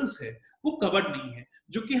इंश्योरेंस है वो कवर्ड नहीं है,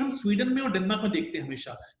 जो कि हम स्वीडन में और डेनमार्क में देखते हैं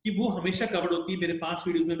हमेशा कि वो हमेशा कवर्ड होती है। मेरे 5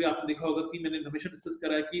 वीडियोस में भी आपने देखा होगा कि मैंने हमेशा डिस्कस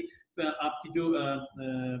करा है कि आपकी जो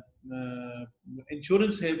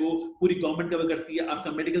इंश्योरेंस है वो पूरी गवर्नमेंट कवर करती है,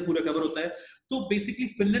 आपका मेडिकल पूरा कवर होता है। तो बेसिकली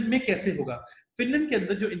फिनलैंड में कैसे होगा, फिनलैंड के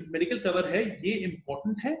अंदर जो मेडिकल कवर है ये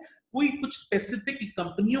इंपॉर्टेंट है। कोई कुछ स्पेसिफिक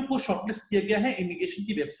कंपनियों को शॉर्टलिस्ट किया गया है इमिग्रेशन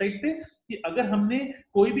की वेबसाइट पे कि अगर हमने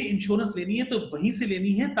कोई भी इंश्योरेंस लेनी है तो वहीं से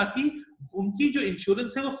लेनी है, ताकि उनकी जो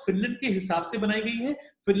इंश्योरेंस है वो फिनलैंड के हिसाब से बनाई गई है,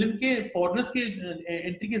 फिनलैंड के फॉरेनर्स के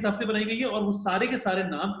एंट्री के हिसाब से बनाई गई है, और वो सारे के सारे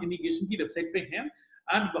नाम इमिग्रेशन की वेबसाइट पे हैं।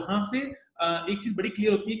 एंड वहां से एक चीज बड़ी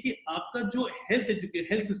क्लियर होती है कि आपका जो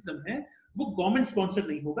हेल्थ सिस्टम है वो गवर्नमेंट स्पॉन्सर्ड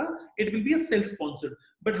नहीं होगा, it will be a self sponsored.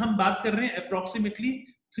 But हम बात कर रहे हैं approximately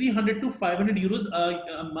 300 to 500 euros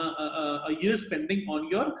a year spending on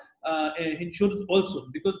your insurance also,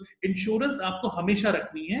 because insurance आपको हमेशा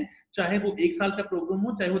रखनी है, चाहे वो 1 साल का प्रोग्राम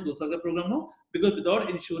हो, चाहे वो 2 साल का प्रोग्राम हो, because without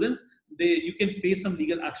insurance you can face some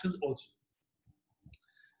legal actions also.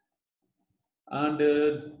 And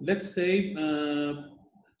let's say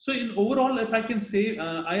so in overall, if I can say,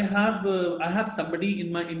 I have somebody in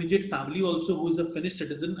my immediate family also who is a Finnish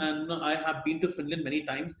citizen, and I have been to Finland many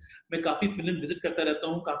times. मैं काफी Finland visit करता रहता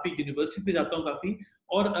हूँ, काफी university पे जाता हूँ काफी,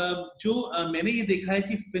 और जो मैंने ये देखा है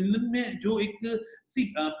कि फिनलैंड में जो एक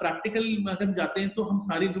प्रैक्टिकल अगर हम जाते हैं तो हम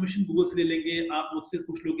सारी इन्फॉर्मेशन गूगल से ले लेंगे, आप मुझसे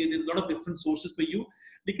पूछ लोगे, there lot of different sources for you.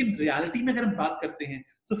 लेकिन रियलिटी में अगर हम बात करते हैं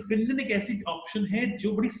तो फिनलैंड एक ऐसी ऑप्शन है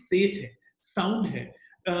जो बड़ी सेफ है, साउंड है।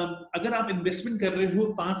 अगर आप इन्वेस्टमेंट कर रहे हो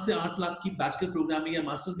 5 से 8 लाख की बैचलर प्रोग्राम में या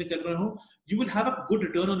मास्टर्स में कर रहे हो, you will have a good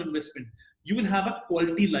return on investment, you will have a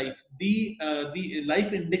quality life. The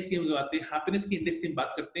life index की हम बात हैं, हैप्पीनेस की इंडेक्स की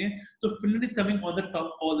बात करते हैं, तो Finland is coming on the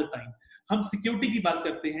top all the time. हम सिक्योरिटी की बात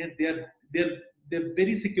करते हैं, they're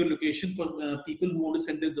very secure location for people who want to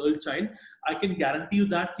send their girl child. I can guarantee you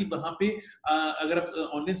that कि वहाँ पे अगर आप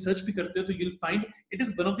ऑनलाइन सर्च भी करते हो तो you'll find it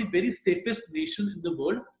is one of the very safest nations in the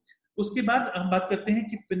world. उसके बाद हम बात करते हैं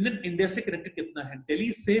कि फिनलैंड इंडिया से कनेक्टेड कितना है।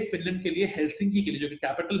 दिल्ली से फिनलैंड के लिए, हेलसिंकी के लिए जो कि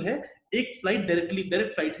कैपिटल है, एक फ्लाइट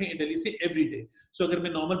डायरेक्ट फ्लाइट है दिल्ली से एवरी डे। सो अगर मैं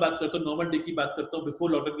नॉर्मल बात करता हूँ, नॉर्मल डे की बात करता हूँ,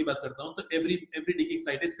 बिफोर लॉकडाउन की बात करता हूँ, तो एवरी डे की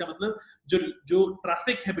फ्लाइट है। इसका मतलब जो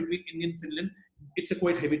ट्रैफिक है between Indian Finland, it's a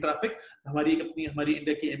quite heavy traffic. हमारी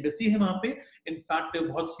इंडिया की एम्बेसी है वहां पे, इनफैक्ट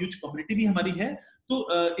बहुत ह्यूज कम्युनिटी भी हमारी है। तो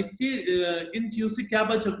इसके इन चीजों से क्या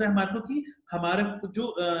पता चलता है हमारे को कि हमारे जो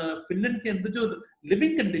फिनलैंड के अंदर जो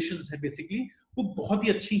लिविंग कंडीशंस है बेसिकली वो बहुत ही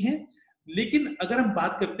अच्छी हैं। लेकिन अगर हम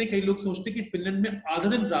बात करते हैं, कई लोग सोचते हैं कि फिनलैंड में आधा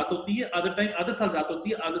दिन रात होती है, आधा साल रात होती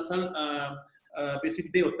है, आधा साल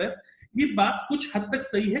बेसिक डे होता है। ये बात कुछ हद तक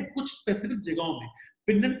सही है कुछ स्पेसिफिक जगहों में।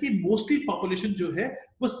 फिनलैंड की मोस्टली पॉपुलेशन जो है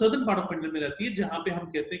वो सदर्न पार्ट ऑफ फिनलैंड में रहती है, जहां पे हम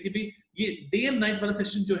कहते हैं कि भाई ये डे एंड नाइट वाला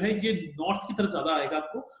सेशन जो है ये नॉर्थ की तरफ ज्यादा आएगा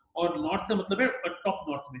आपको, और नॉर्थ का मतलब है टॉप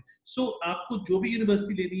नॉर्थ में। सो आपको जो भी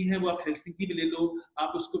यूनिवर्सिटी लेनी है वो आप हेलसिंकी में ले लो,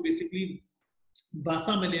 आप उसको बेसिकली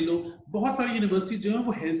बासा में ले लो। बहुत सारी यूनिवर्सिटी जो है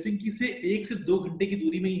वो हेलसिंकी से 1 से 2 घंटे की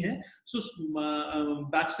दूरी में ही है। सो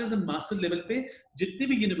बैचलर्स एंड मास्टर लेवल पे जितनी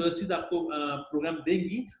भी यूनिवर्सिटीज आपको प्रोग्राम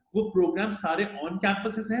देंगी, वो प्रोग्राम सारे ऑन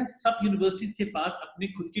कैंपसेस हैं। सब यूनिवर्सिटीज के पास अपनी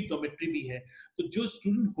खुद की डॉर्मेट्री भी है। तो जो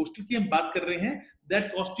स्टूडेंट हॉस्टल की हम बात कर रहे हैं,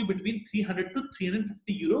 that cost you between 300 to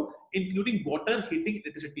 350 euro including water, heating,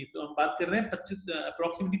 electricity. तो हम बात कर रहे हैं 25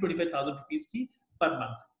 अप्रोक्सीमेटली 25,000 रुपीज की per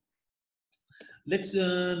month. Let's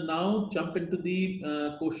now jump into the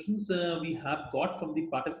questions we have got from the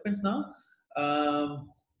participants now.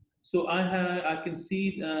 So I can see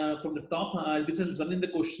from the top, I'll be just running the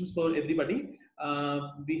questions for everybody.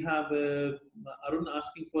 We have Arun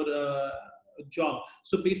asking for a job.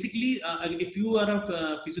 So basically, if you are a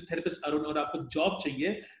physiotherapist, Arun, or आपको job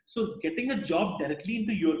चाहिए, so getting a job directly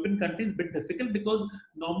into European countries is a bit difficult, because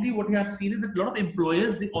normally what I have seen is that a lot of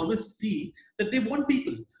employers, they always see that they want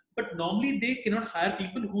people, but normally they cannot hire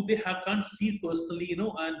people who they can't see personally,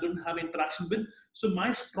 and don't have interaction with. So my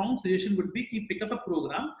strong suggestion would be to pick up a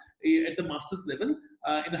program at the master's level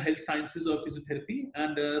in a health sciences or physiotherapy,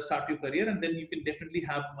 and start your career, and then you can definitely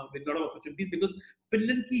have a lot of opportunities, because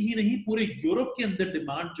Finland की ही नहीं पूरे Europe के अंदर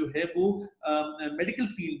demand जो है वो medical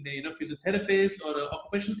field में, physiotherapist और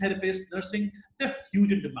occupational therapist, nursing, they are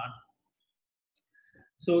huge in demand.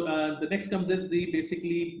 So the next comes is the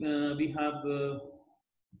basically we have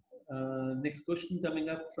next question coming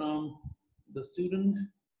up from the student.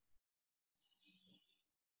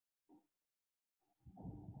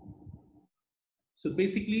 So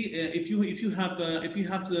basically, if you have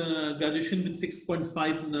graduation with 6.5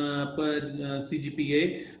 per CGPA,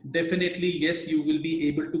 definitely yes, you will be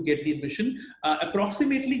able to get the admission.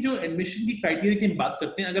 Approximately जो admission की criteria की हम बात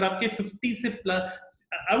करते हैं, अगर आपके 50 से plus,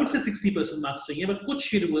 I would say 60% marks चाहिए, but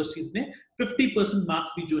कुछ universities में 50%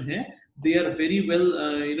 marks भी जो हैं, they are very well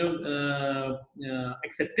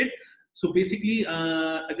accepted. So basically,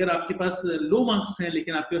 अगर आपके पास लो मार्क्स हैं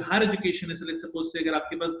लेकिन आपके हायर एजुकेशन है, लेट्स सपोज से अगर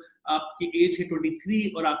आपके पास आपकी एज है 23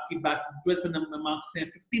 और आपकी 12th में मार्क्स हैं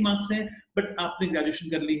 50 मार्क्स हैं, बट आपने ग्रेजुएशन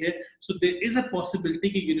कर ली है, so there is a possibility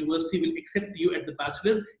कि university will accept you at the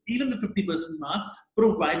bachelors even with 50% marks,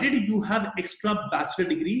 provided you have extra bachelor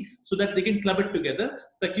degree, so that they can club it together,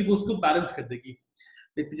 ताकि वो उसको balance कर देगी.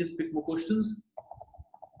 Let me just pick more questions.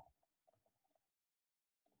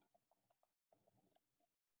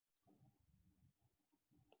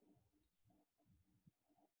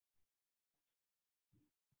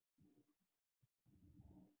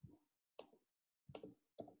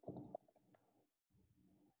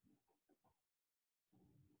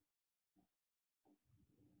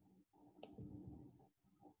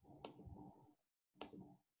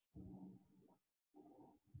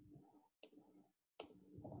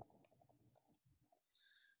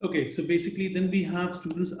 Okay, so basically then we have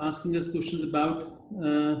students asking us questions about,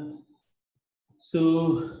 so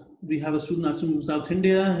we have a student asking from South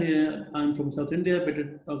India. Here, I'm from South India, better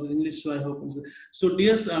talk English, so I hope. So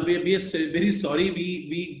dears, we are very sorry.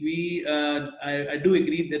 I do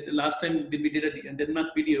agree that the last time when we did a Denmark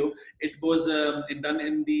video, it was done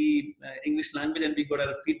in the English language, and we got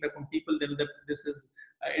a feedback from people then that this is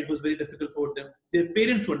it was very difficult for them, their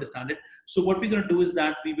parents to understand it. So what we're going to do is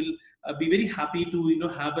that we will be very happy to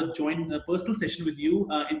have a joint personal session with you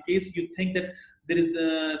in case you think that there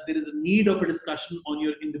is a need of a discussion on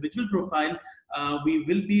your individual individual profile. We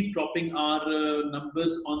will be dropping our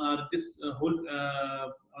numbers on our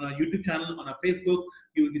on our YouTube channel, on our Facebook.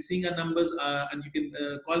 You will be seeing our numbers, and you can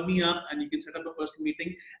call me up and you can set up a personal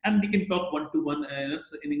meeting and we can talk one-to-one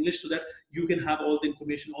in English so that you can have all the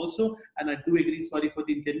information also. And I do agree, sorry for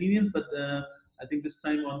the inconvenience, but I think this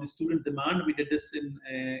time on the student demand, we did this in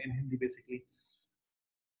Hindi basically.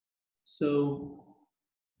 So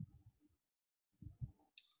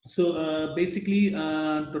basically,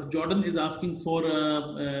 Dr. Jordan is asking for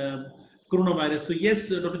coronavirus. So yes,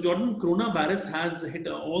 Dr. Jordan, coronavirus has hit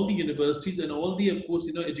all the universities and all the, of course,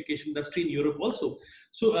 education industry in Europe also.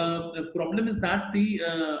 So the problem is that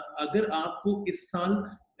अगर आपको इस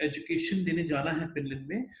साल education देने जाना है Finland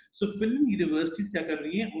में, सो Finland universities क्या कर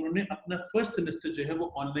रही हैं, उन्होंने अपना फर्स्ट सेमेस्टर जो है वो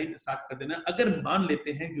ऑनलाइन स्टार्ट कर देना है. अगर मान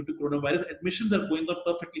लेते हैं due to corona virus admissions are going on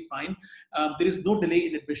perfectly fine, there is no delay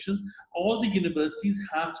in admissions, all the universities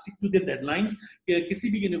have stick to their deadlines. किसी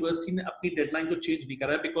भी यूनिवर्सिटी ने अपनी डेडलाइन को चेंज नहीं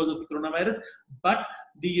करा है because of the corona virus, but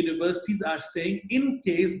the universities are saying in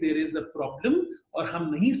case there is a problem और हम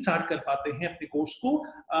नहीं स्टार्ट कर पाते हैं अपने कोर्स को,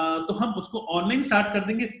 तो हम उसको ऑनलाइन स्टार्ट कर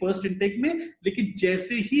देंगे फर्स्ट इनटेक में, लेकिन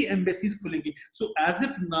जैसे ही एम्बेसीज खुलेंगी. So as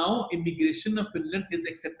if now immigration of Finland is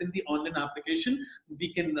accepting the online application, we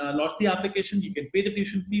can launch the application, you can pay the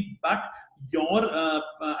tuition fee, but your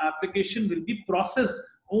application will be processed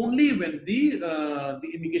only when the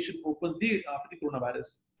immigration opens after the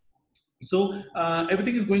coronavirus. So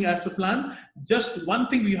everything is going as per plan. Just one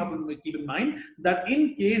thing we have to keep in mind, that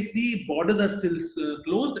in case the borders are still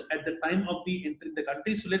closed at the time of the entering the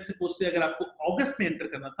country, so let's suppose say agar aapko August mein enter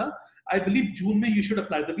karna tha, I believe June mein you should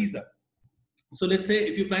apply the visa. So let's say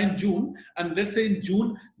if you apply in June, and let's say in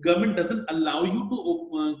June government doesn't allow you to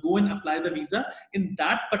go and apply the visa, in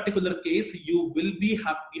that particular case you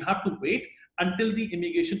have to wait until the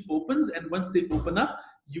immigration opens, and once they open up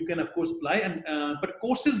you can of course apply. And but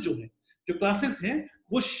courses जो classes हैं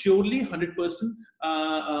वो surely 100%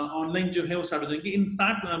 online जो है वो start हो जाएंगे. In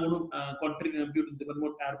fact I want to contribute one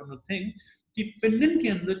more thing कि Finland के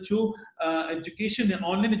अंदर जो एजुकेशन है,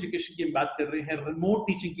 ऑनलाइन एजुकेशन की बात कर रहे हैं, रिमोट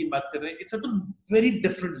टीचिंग की बात कर रहे हैं, it's at a very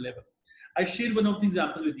different level. I shared one of the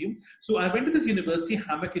examples with you. So I went to this university,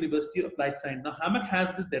 Hammack University of Applied Science. Now Hammack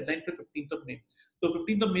has this deadline for 15th of May. तो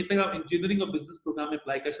 15th of May तक आप engineering और business programme में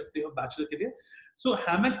apply कर सकते हो bachelor के लिए. So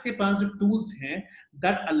Hammack के पास जो टूल्स हैं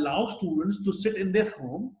that allow students to sit in their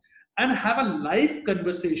home and have a live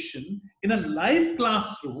conversation in a live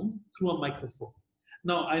classroom through a microphone.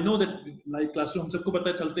 Now I know that live classroom हम सबको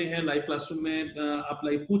पता चलते हैं, live classroom में आप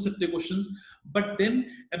live पूछ सकते हैं questions, but then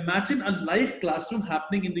imagine a live classroom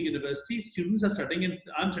happening in the university. Students are studying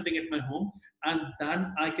and I'm sitting at my home, and then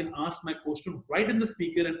I can ask my question right in the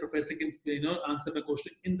speaker and professor can answer my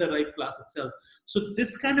question in the live class itself. So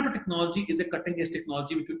this kind of a technology is a cutting edge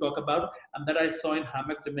technology which we talk about, and that I saw in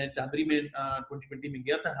Hammack. जब मैं जनवरी में 2020 में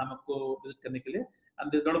गया था Hammack को visit करने के लिए,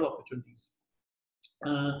 and there's a lot of opportunities.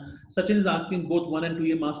 Sachin is asking, both 1 and 2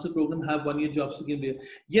 year master program have 1 year job seeking.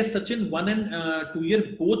 Yes, Sachin, 1 and 2 year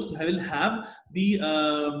both will have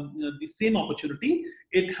the same opportunity.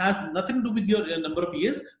 It has nothing to do with your number of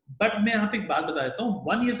years. But मैं यहाँ पे एक बात बता देता हूँ.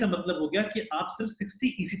 1 year का मतलब हो गया कि आप सिर्फ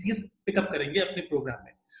 60 ECTS पिकअप करेंगे अपने प्रोग्राम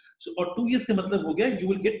में. So, और 2 years का मतलब हो गया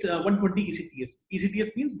you will get 120 ECTS.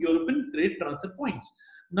 ECTS means European Credit Transfer Points.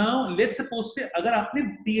 Now let's suppose से अगर आपने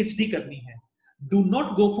PhD करनी है, do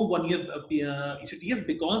not go for 1 year ECTS,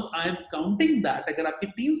 because I am counting that अगर आपकी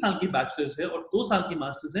 3 साल की bachelor's है और 2 साल की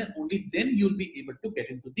master's है, only then you'll be able to get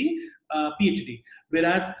into the PhD.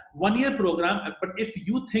 Whereas 1 year program, but if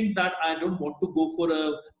you think that I don't want to go for a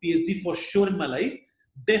PhD for sure in my life,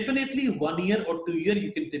 definitely 1 year or 2 year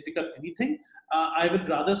you can pick up anything. I will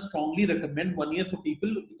rather strongly recommend 1 year for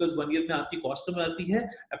people, because 1 year में आपकी cost में आती है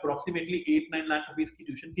approximately 8-9 lakh rupees की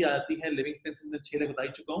tuition fee आती है, living expenses में 6 लाख बता ही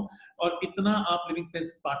चुका हूँ, और इतना आप living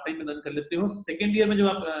expenses part time में रन कर लेते हो. Second year में जब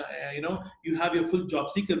आप you have your full job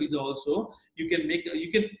seeker visa also, you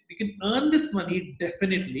can earn this money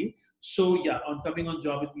definitely. So yeah, on coming on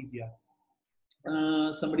job is easier.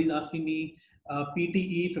 Somebody is asking me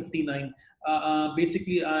PTE 59.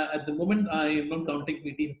 Basically at the moment I am not counting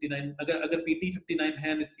PT 59. अगर PT 59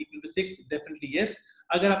 है and it's equal to 6, definitely yes.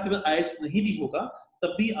 अगर आपके पास IELTS नहीं भी होगा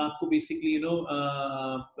तब भी आपको बेसिकली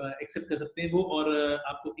एक्सेप्ट कर सकते हैं वो, और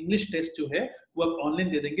आपको इंग्लिश टेस्ट जो है वो आप ऑनलाइन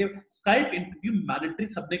दे देंगे. स्काइप इंटरव्यू मैंडेटरी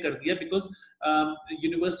सबने कर दिया, because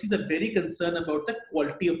universities are very concern about the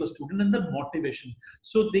quality of the student and the motivation.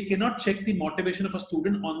 So they can not check the motivation of a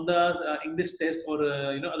student on the English test और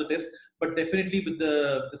other test, but definitely with the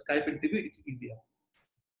Skype interview it's easier.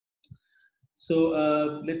 So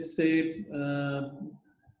let's say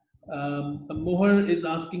मोहर is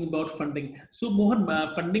asking about funding. सो मोहर,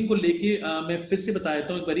 funding को लेके मैं फिर से बता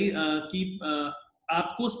देता हूँ एक बारी कि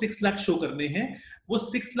आपको 6 लाख शो करने हैं. वो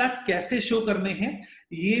 6 लाख कैसे शो करने हैं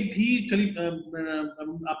ये भी चलिए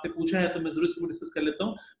आपने पूछा है तो मैं जरूर इसको डिस्कस कर लेता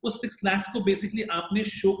हूँ. वो 6 लाख को बेसिकली आपने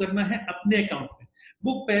शो करना है अपने अकाउंट में.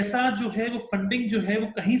 वो पैसा जो है, वो फंडिंग जो है, वो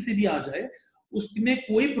कहीं से भी आ जाए उसमें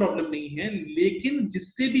कोई प्रॉब्लम नहीं है, लेकिन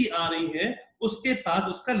जिससे भी आ रही है उसके पास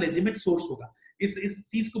उसका लेजिटिमेट सोर्स होगा. इस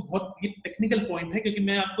चीज को बहुत ये टेक्निकल पॉइंट है, क्योंकि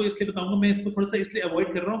मैं आपको इसलिए बताऊंगा, मैं इसको थोड़ा सा इसलिए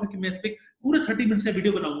अवॉइड कर रहा हूँ क्योंकि मैं इस पे पूरे 30 मिनट का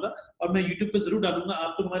वीडियो बनाऊंगा और मैं YouTube पे जरूर डालूंगा.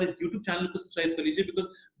 आप तो हमारे YouTube चैनल को सब्सक्राइब कर लीजिए, बिकॉज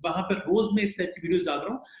वहां पर रोज मैं इस टाइप की वीडियोस डाल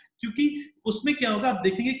रहा हूँ. क्योंकि उसमें क्या होगा आप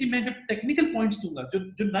देखेंगे कि मैं जब टेक्निकल पॉइंट्स दूंगा,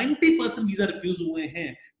 जो 90% वीजा रिफ्यूज हुए हैं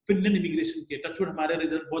फिनलैंड इमिग्रेशन के, टचवुड हमारे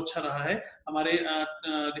रिजल्ट बहुत अच्छा रहा है.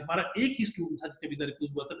 हमारा एक ही स्टूडेंट था जिसका वीजा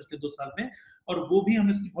रिफ्यूज हुआ था पिछले 2 साल में, और वो भी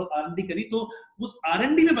हमने उसकी बहुत R&D करी. तो उस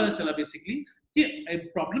R&D में पता चला बेसिकली कि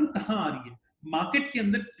प्रॉब्लम कहाँ आ रही है, मार्केट के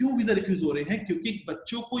अंदर क्यों वीजा रिफ्यूज हो रहे हैं. क्योंकि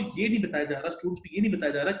बच्चों को ये नहीं बताया जा रहा, स्टूडेंट्स को ये नहीं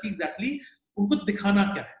बताया जा रहा कि एग्जैक्टली उनको दिखाना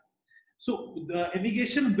क्या है. So the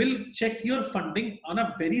immigration will check your funding on a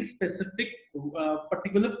very specific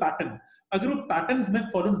particular pattern. अगर वो पैटर्न हमें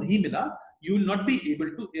फॉलो नहीं मिला, you will not be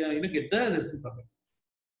able to get the resident permit.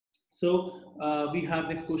 So we have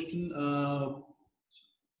next question.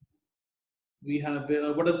 We have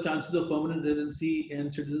what are the chances of permanent residency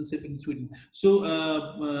and citizenship in Sweden? So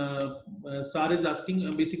Sar is asking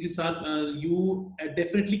basically, Sar, you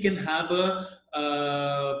definitely can have a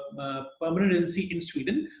permanent residency in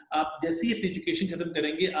Sweden. आप जैसे ही अपनी education खत्म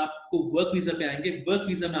करेंगे आपको work visa पे आएंगे. Work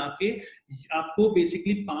visa में आपको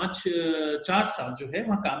बेसिकली 4 साल जो है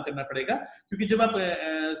वहाँ काम करना पड़ेगा. क्योंकि जब आप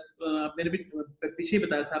मैंने भी पीछे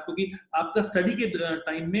बताया था आपको कि आपका स्टडी के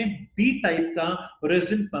टाइम में B टाइप का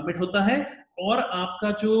रेजिडेंट परमिट होता है, और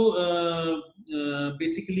आपका जो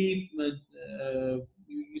बेसिकली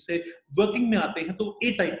इसे वर्किंग में आते हैं तो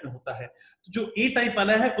A टाइप में होता है. तो जो A टाइप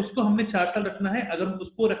वाला है उसको हमने 4 साल रखना है. अगर हम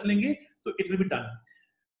उसको रख लेंगे तो it will be done.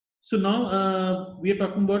 So now we are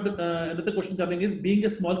talking about another question coming is, being a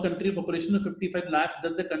small country, population of 55 lakhs,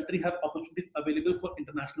 does the country have opportunities available for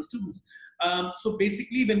international students? So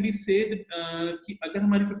basically when we say that कि अगर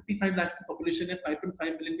हमारी 55 lakhs की population है,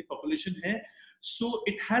 5.5 million की population है, so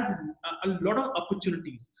it has a lot of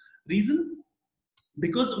opportunities. Reason?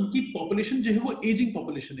 Because उनकी population जो है वो एजिंग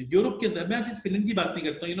पॉपुलेशन है. यूरोप के अंदर, मैं आज फिनलैंड की बात नहीं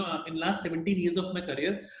करता हूँ, in last 17 years of my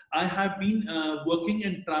career I have been working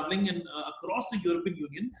and travelling and across the European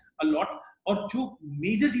union a lot. और जो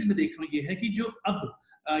मेजर चीज मैं देख रहा हूँ ये है कि जो अब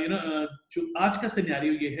जो आज का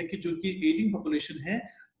सिनेरियो ये है कि जो की एजिंग पॉपुलेशन है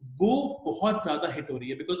वो बहुत ज्यादा हिट हो रही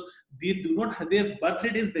है, because they do not have, there birth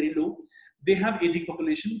rate is very low, they have ageing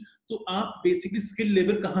population. तो आप बेसिकली स्किल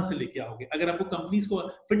लेबर कहां से लेके आओगे? अगर आपको कंपनीज को,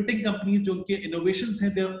 फिनटेक कंपनीज जो उनके इनोवेशंस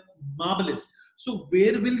हैं, they are marvellous. So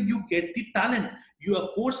where will you get the talent? You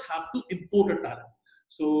of course have to import a talent.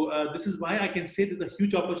 So this is why I can say there's a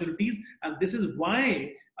huge opportunities, and this is why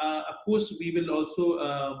of course we will also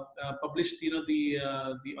publish the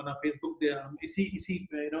on our Facebook. इसी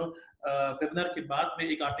webinar के बाद मैं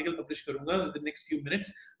एक article publish करूंगा in the next few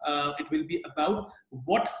minutes. It will be about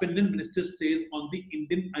what Finland minister says on the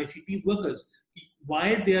Indian ICT workers, why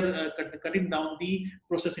they are cutting down the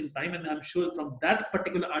processing time, and I'm sure from that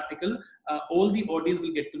particular article all the audience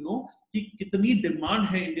will get to know कि कितनी demand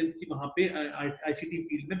है Indians की वहां पे ICT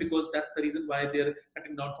field में, because that's the reason why they are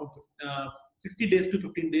cutting down from 60 days to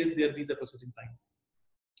 15 days their visa processing time.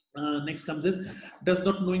 Next comes is, does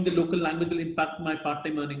not knowing the local language will impact my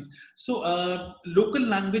part-time earnings? So local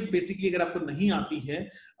language basically अगर आपको नहीं आती है,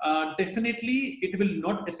 definitely it will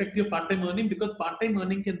not affect your part-time earning, because part-time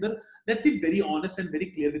earning के अंदर, let's be very honest and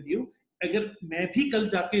very clear with you, अगर मैं भी कल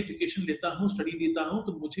जाके एजुकेशन लेता हूँ, स्टडी देता हूँ,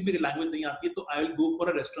 तो मुझे भी लैंग्वेज नहीं आती है, तो I will go for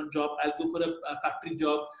a restaurant job, I will go for a factory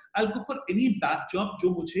job, I will go for any back job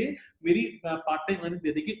जो मुझे मेरी पार्ट टाइम अर्निंग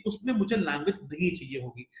दे देगी. उसमें मुझे लैंग्वेज नहीं चाहिए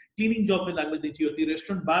होगी. क्लीनिंग जॉब में लैंग्वेज नहीं चाहिए होती,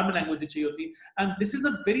 रेस्टोरेंट बार में लैंग्वेज नहीं चाहिए होती, and this is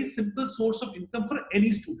a very simple source of income for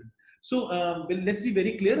any student. So let's be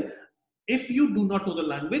very clear. If you do not know the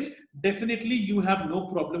language, definitely you have no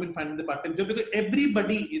problem in finding the part-time job, because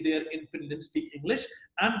everybody there in Finland speak English,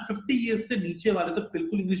 and 50 years से नीचे वाले तो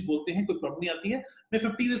बिल्कुल English बोलते हैं, कोई problem नहीं आती है. मैं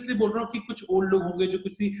 50 years इसलिए बोल रहा हूँ कि कुछ ओल्ड लोग होंगे जो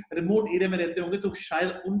किसी रिमोट एरिया में रहते होंगे, तो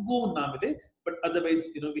शायद उनको ना मिले, but otherwise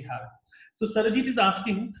we have. So Sarajit is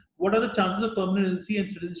asking, what are the chances of permanent residency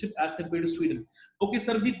and citizenship as compared to Sweden? Okay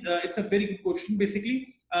Sarajit, it's a very good question. Basically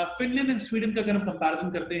Finland and Sweden का अगर हम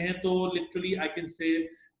comparison करते हैं तो literally I can say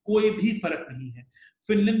कोई भी फर्क नहीं है.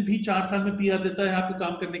 फिनलैंड भी 4 साल में PR देता है आपको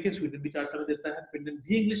काम करने के, स्वीडन भी 4 साल में देता है. फिनलैंड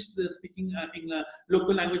भी इंग्लिश स्पीकिंग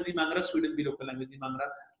लोकल लैंग्वेज नहीं मांग रहा, स्वीडन भी लोकल लैंग्वेज नहीं मांग रहा.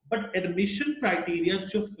 बट एडमिशन क्राइटेरिया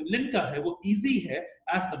जो फिनलैंड का है वो इजी है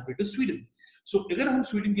एज कम्पेयर टू स्वीडन. सो अगर हम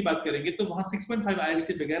स्वीडन की बात करेंगे तो वहां 6.5 आईएलटीएस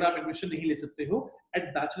के बगैर आप एडमिशन नहीं ले सकते हो eight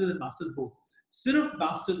bachelors and masters both. सिर्फ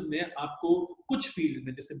मास्टर्स में आपको कुछ फील्ड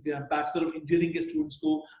में, जैसे बैचलर ऑफ इंजीनियरिंग के स्टूडेंट्स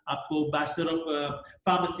को आपको बैचलर ऑफ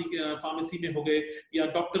फार्मेसी में हो गए या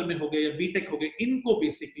डॉक्टर में हो गए या बीटेक हो गए, इनको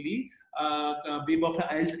बेसिकली वेव ऑफ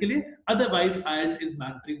आईएलटीएस के लिए. Otherwise IELTS is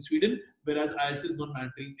mandatory in Sweden whereas IELTS is not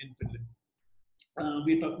mandatory in Finland.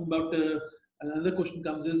 We're talking about another question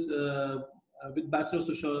comes is with Bachelor of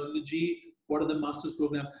Sociology, what are the master's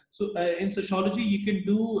program? So in sociology, you can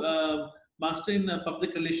do master in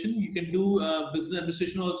public relation, you can do business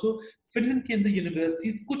administration also. Finland के अंदर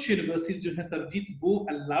universities, कुछ universities जो है सरजीत, वो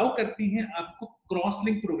allow करती हैं आपको cross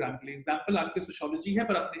link programme के लिए. एग्जांपल आपके सोशियोलॉजी है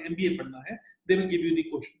पर आपने एमबीए पढ़ना है, they will give you the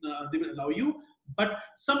question, they will allow you, but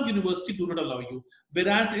some university do not allow you.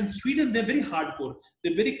 Whereas in Sweden they're very hardcore,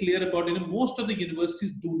 they're very clear about, you know, most of the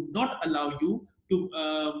universities do not allow you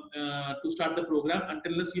to start the program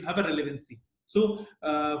unless you have a relevancy. So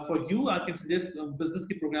for you I can suggest business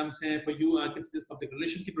ki programs hain, for you I can suggest public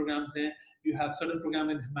relation ki programs hain, you have certain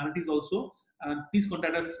program in humanities also, and please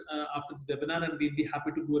contact us after this webinar and we'll be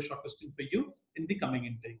happy to do a shortlisting for you in the coming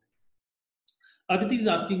intake. Aditi is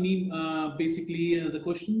asking me basically the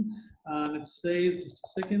question, and it says, just a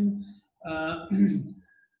second.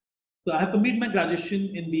 So I have completed my graduation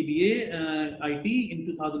in BBA IT in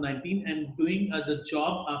 2019 and doing the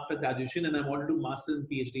job after graduation, and I want to do master's and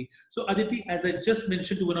PhD. So Aditi, as I just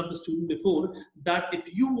mentioned to one of the students before, that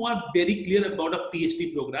if you are very clear about a PhD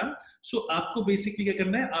program, so आपको basically क्या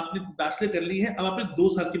करना है, आपने bachelor कर ली है, अब आपने 2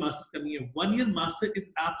 साल की master's करनी है. 1 year master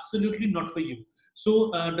is absolutely not for you. So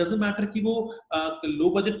doesn't matter कि वो लो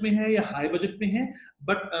बजट में है या हाई बजट में है,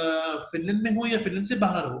 बट फिनलैंड में हो या फिनलैंड से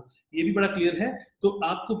बाहर हो, ये भी बड़ा क्लियर है. तो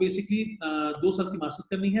आपको बेसिकली 2 साल की मास्टर्स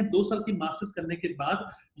करनी है. 2 साल की मास्टर्स करने के बाद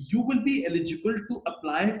you will be eligible to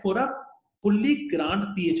apply for a fully grant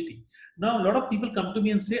PhD. Now a lot of people come to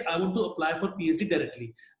me and say I want to apply for PhD directly,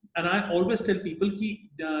 and I always tell people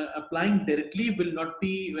that applying directly will not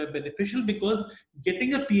be beneficial, because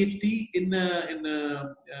getting a PhD in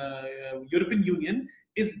European Union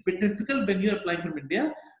is a bit difficult when you're applying from India.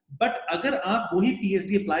 But अगर आप वही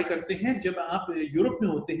PhD apply करते हैं जब आप Europe में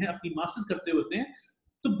होते हैं, अपनी मास्टर्स करते होते हैं,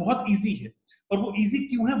 तो बहुत इजी है. और वो इजी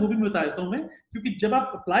क्यों है वो भी मैं बता देता हूं मैं, क्योंकि जब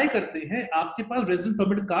आप अप्लाई करते हैं आपके पास रेजिडेंट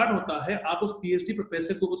परमिट कार्ड होता है, आप उस पीएचडी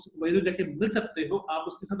प्रोफेसर को उस सुपरवाइजर जाके मिल सकते हो, आप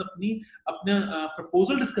उसके साथ अपना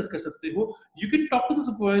प्रपोजल डिस्कस कर सकते हो. You can talk to the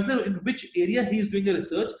supervisor in which area he is doing a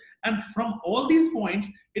research, and from all these points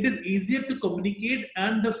it is easier to communicate,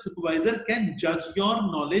 and the supervisor can judge your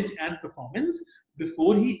knowledge and performance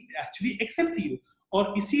before he actually accept you.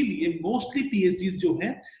 और इसीलिए mostly PhDs जो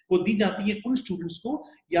हैं वो दी जाती है उन students को,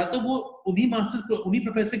 या तो वो उन्हीं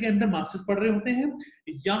प्रोफेसर के अंडर मास्टर्स पढ़ रहे होते हैं,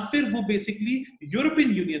 या फिर वो बेसिकली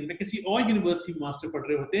यूरोपियन यूनियन में किसी और यूनिवर्सिटी में मास्टर पढ़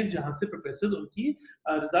रहे होते हैं, जहां से प्रोफेसर उनकी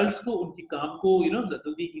रिजल्ट्स को, उनकी काम को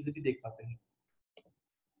जल्दी इजीली देख पाते हैं.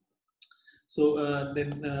 So then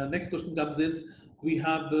next question comes is, we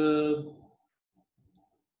have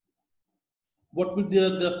what would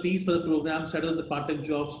the fees for the program, set of the part-time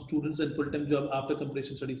jobs, students and full-time job after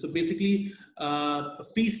completion studies. So basically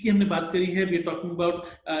fees की हमने बात करी है. We are talking about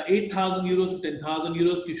 8,000 euros to 10,000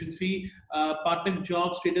 euros tuition fee. Part-time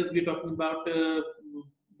job status, we are talking about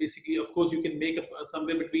basically, of course, you can make up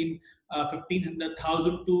somewhere between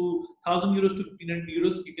 1,500 to 1,000 euros to 1,500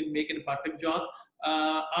 euros you can make in a part-time job.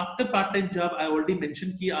 After part time job I already mention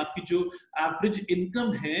कि आपकी जो average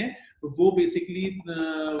income है वो basically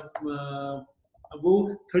वो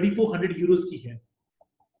 3,400 Euros की है,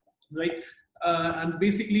 right. And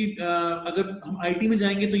basically अगर हम आईटी में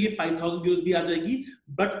जाएंगे तो ये 5,000 यूरोस भी आ जाएगी,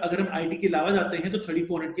 बट अगर हम आईटी के अलावा जाते हैं तो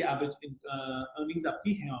 3,400 की एवरेज अर्निंग्स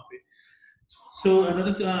आपकी है वहाँ पे. So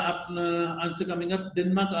another answer coming up,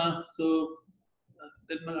 Denmark. सो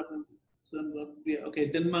डेनमार्क, ओके,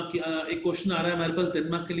 डेनमार्क एक क्वेश्चन आ रहा है हमारे पास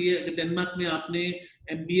डेनमार्क के लिए. अगर डेनमार्क में आपने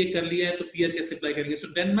एमबीए कर लिया है तो पीआर कैसे अप्लाई करेंगे? सो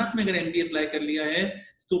डेनमार्क में अगर एमबीए अप्लाई कर लिया है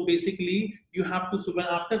तो basically you have to,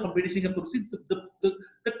 after completing a process,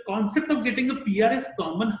 the concept of getting a PR is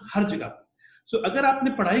common हर जगह. सो अगर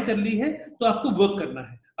आपने पढ़ाई कर ली है तो आपको वर्क करना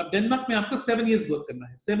है. अब डेनमार्क में आपको 7 years वर्क करना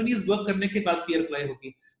है. 7 years वर्क करने के बाद पीआर अप्लाई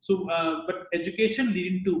होगी. So, but education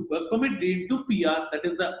leading to work permit leading to PR, that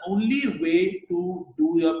is the only way to do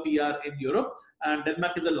your PR in Europe. And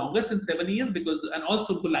Denmark is the longest in 7 years because, and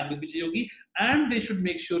also उनको language भी चाहिए होगी, and they should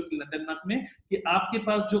make sure Denmark में कि आपके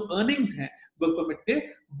पास जो earnings हैं work permit पे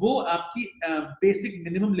वो आपकी basic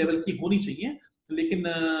minimum level की होनी चाहिए. लेकिन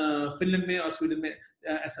फिनलैंड में और स्वीडन में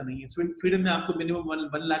ऐसा नहीं है. स्वीडन में आपको मिनिमम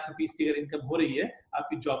 1 लाख रुपीस की अगर इनकम हो रही है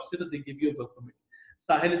आपकी जॉब से तो they give you work permit.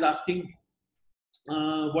 Sahil is asking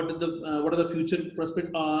what are the future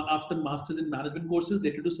prospects after masters in management courses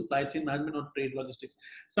related to supply chain management और trade logistics?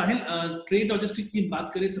 साहिल, trade logistics की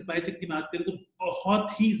बात करें, supply chain की बात करें तो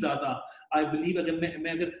बहुत ही ज्यादा I believe अगर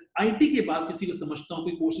मैं अगर IT के बाद किसी को समझता हूँ,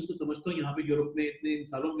 कोई कोर्सेज को समझता हूँ यहाँ पे यूरोप में इतने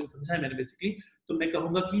सालों में समझा है मैंने बेसिकली, तो मैं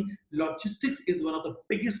कहूँगा कि logistics is one of the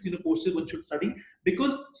biggest courses one should study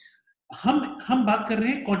because हम बात कर रहे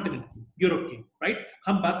हैं कॉन्टिनेंट की, यूरोप की, राइट?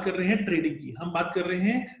 हम बात कर रहे हैं ट्रेडिंग की, हम बात कर रहे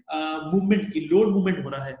हैं मूवमेंट की, लोड मूवमेंट हो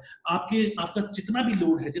रहा है, आपका जितना भी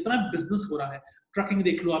लोड है, जितना बिजनेस हो रहा है, ट्रकिंग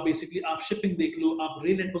देख लो आप, बेसिकली आप शिपिंग देख लो, आप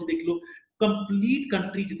रेल नेटवर्क देख लो, कंप्लीट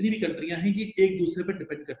कंट्री, जितनी भी कंट्रियां हैं ये एक दूसरे पे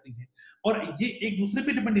डिपेंड करती हैं, और ये एक दूसरे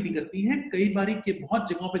पे डिपेंड नहीं करती हैं, कई बारी के बहुत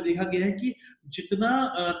जगहों पे देखा गया है कि जितना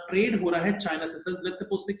ट्रेड हो रहा है चाइना से, लेट्स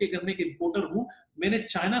सपोज से कि अगर मैं एक इंपोर्टर हूं, मैंने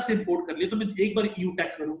चाइना से इंपोर्ट कर लिया, तो मैं एक बार ईयू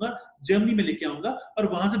टैक्स भरूंगा, जर्मनी में लेके आऊंगा और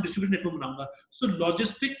वहां से डिस्ट्रीब्यूट नेटवर्क बनाऊंगा। सो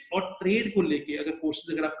लॉजिस्टिक्स और ट्रेड को लेके अगर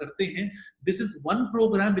कोर्सेज अगर आप करते हैं, this is one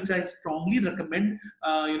programme which I strongly recommend,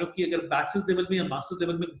 कि अगर बैचलर्स लेवल में या मास्टर्स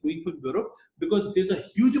लेवल में going for Europe, because there's a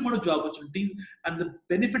huge amount of job opportunities, and the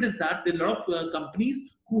benefit is that there are a lot of companies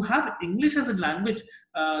who have English as a language,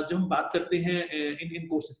 जब हम बात करते हैं इन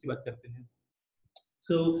courses की बात करते हैं।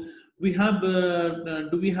 So we have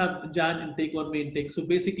do we have Jan intake or May intake? So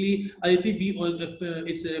basically I think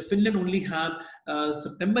Finland only have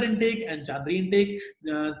September intake and January intake.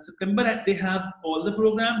 September they have all the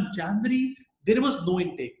program, January there was no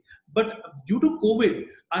intake, but due to COVID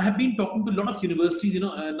I have been talking to a lot of universities,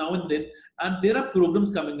 now and then, and there are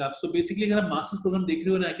programs coming up. So basically agar aap masters program dekh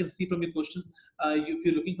rahe ho, and I can see from your questions, if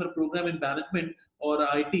you're looking for a program in management or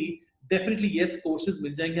IT, definitely yes, courses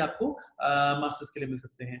मिल जाएंगे आपको, masters के लिए मिल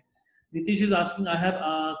सकते हैं। Nitish is asking, I have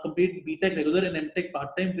complete BTech regular and MTech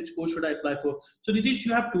part time. Which course should I apply for? So Nitish,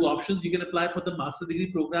 you have two options. You can apply for the master's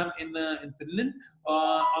degree program in Finland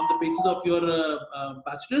on the basis of your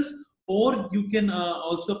bachelor's, or you can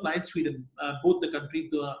also apply in Sweden. Both the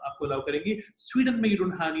countries आपको allow करेंगी। Sweden में you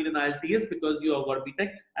don't need an IELTS because you have got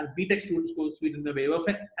BTech, and BTech students को Sweden में waive off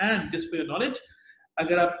है। And just for your knowledge,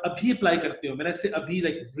 अगर आप अभी apply करते हो, मैंने से अभी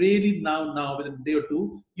like really now within a day or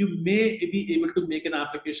two, you may be able to make an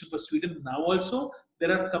application for Sweden now also.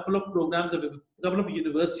 There are a couple of programs, a couple of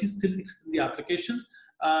universities still accepting the applications.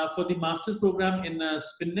 For the master's program in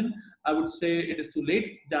Finland, I would say it is too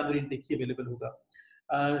late. January intake he available होगा।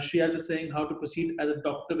 Shreyas is saying how to proceed as a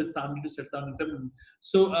doctor with family to settle down in Finland.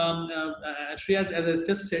 So Shreyas, as I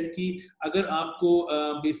just said कि अगर आपको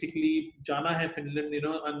basically जाना है Finland,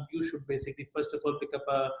 and you should basically first of all pick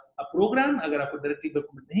up a program. अगर आपको directly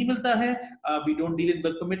work permit नहीं मिलता है, we don't deal in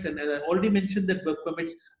work permits, and as I already mentioned that work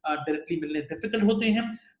permits directly मिलने difficult होते हैं,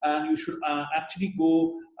 and you should actually go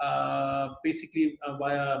basically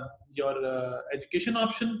via your education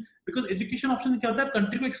option, because education option क्या होता है,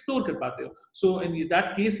 country को explore कर पाते हो। So in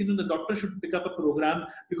that case, the doctor should pick up a program,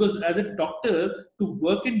 because as a doctor to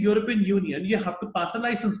work in European Union you have to pass a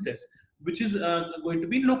license test, which is going to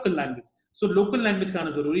be in local language. So local language का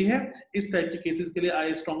आना जरूरी है। इस type के cases के लिए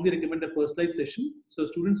I strongly recommend a personalized session. So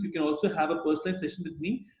students, you can also have a personalized session with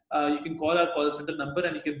me. You can call our call center number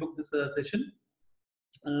and you can book this session.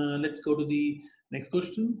 Let's go to the next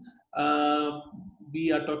question. We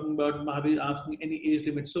are talking about Mahavir asking any age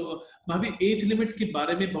limit. So Mahavir, age limit के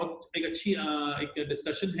बारे में बहुत एक अच्छी एक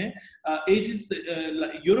discussion है। Age is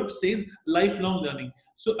Europe says lifelong learning.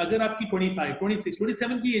 So अगर आपकी 25, 26,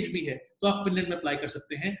 27 की एज भी है तो आप फिनलैंड में अप्लाई कर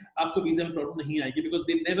सकते हैं, आपको वीजा में प्रॉब्लम नहीं आएगी, because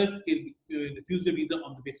they never refuse the visa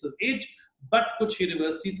on the basis of age. But कुछ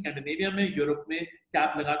यूनिवर्सिटीज स्कैंडिनेविया में, यूरोप में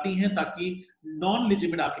कैप लगाती हैं ताकि नॉन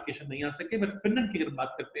लेजिटिमेट एप्लीकेशन नहीं आ सके। बट फिनलैंड की अगर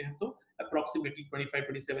बात करते हैं तो अप्रोक्सीमेटली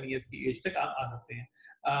 25-27 इयर्स की एज तक आप आ सकते हैं।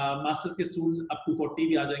 मास्टर्स के स्टूडेंट्स अप टू 40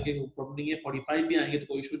 भी आ जाएंगे, प्रॉब्लम नहीं है, 45 भी आएंगे तो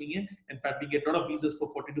कोई इशू नहीं है। In fact we get lot of visas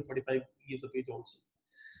for 40 to 45 years of age also.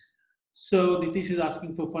 So Nitish is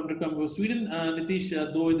asking for fund to come for Sweden. Nitish,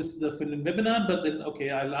 though this is a Finland webinar, but then okay,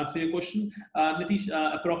 I'll answer your question. Nitish,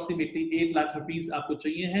 approximately 8 lakh rupees आपको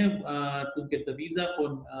चाहिए है to get the visa for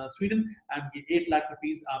Sweden, and ये 8 lakh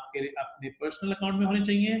rupees आपके अपने personal account में होने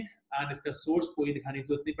चाहिए, and इसका source कोई दिखाने की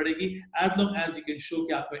जरूरत नहीं पड़ेगी, as long as you can show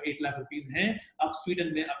कि आपका 8 lakh rupees हैं, आप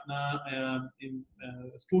Sweden में अपना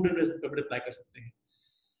student resident permit apply कर सकते हैं।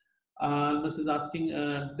 This is asking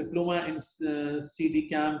diploma in CD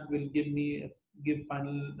camp will give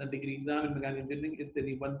final degree exam in mechanical engineering. Is there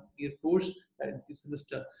a 1-year course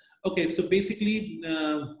semester? Okay, so basically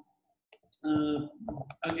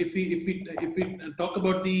if we talk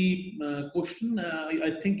about the question, I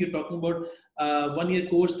think you're talking about 1-year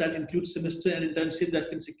course that includes semester and internship that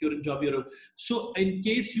can secure a job Europe. So in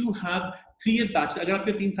case you have 3-year bachelor, अगर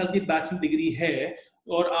आपके 3 साल की bachelor degree है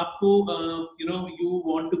और आपको you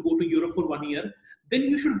want to go to Europe for 1 year, then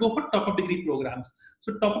you should go for top up degree programs.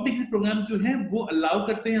 So top up degree programs जो हैं वो allow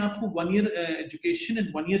करते हैं आपको 1 year education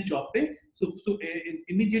and 1 year job पे. So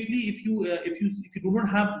immediately if you do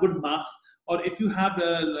not have good marks or if you have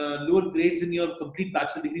lower grades in your complete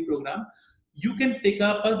bachelor degree program, you can take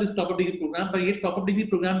up this top up degree program. पर ये top up degree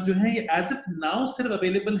program जो है ये as of now सिर्फ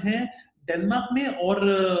available हैं Denmark में और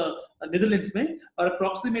Netherlands में, और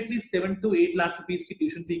अप्रोक्सीमेटली 7 to 8 लाख रुपीस की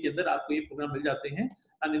ट्यूशन फी के अंदर आपको ये प्रोग्राम मिल जाते हैं.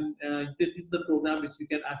 And this is the programme which you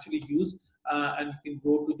can actually use and you can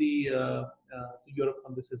go to the Europe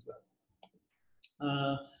on this as well.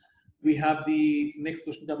 We have the next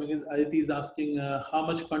question coming is Aditi is asking how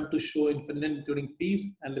much fund to show in Finland including fees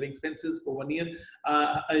and living expenses for 1 year.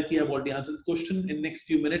 Aditi, I've already answered this question in next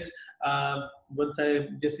few minutes. Once I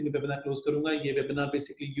जैसे मैं webinar close करूँगा, ये webinar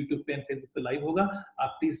basically YouTube पे and Facebook पे live होगा.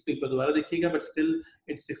 आप please एक बार दोबारा देखिएगा, but still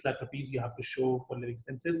it's 6 lakh rupees you have to show for living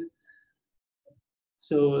expenses.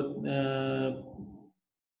 So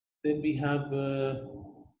then we have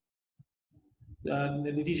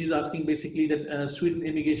Nitish is asking basically that Sweden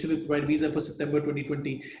immigration will provide visa for September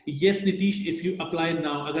 2020. Yes, Nitish, if you apply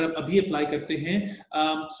now, अगर आप अभी apply करते हैं,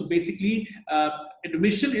 so basically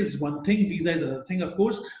admission is one thing, visa is another thing, of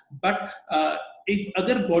course. But if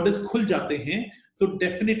अगर borders खुल जाते हैं, तो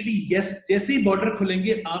डेफिनेटली यस, जैसे ही बॉर्डर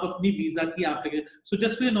खुलेंगे आप अपनी वीजा की application. So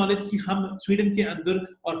just for your knowledge कि हम स्वीडन के अंदर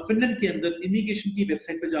और फिनलैंड के अंदर इमिग्रेशन की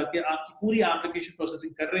वेबसाइट पे जाके आपकी पूरी एप्लीकेशन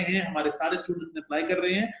प्रोसेसिंग कर रहे हैं. हमारे सारे स्टूडेंट्स अप्लाई कर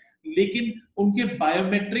रहे हैं, लेकिन उनके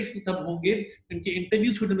बायोमेट्रिक्स तब होंगे, उनके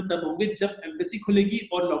इंटरव्यू स्वीडन में तब होंगे जब एम्बेसी खुलेगी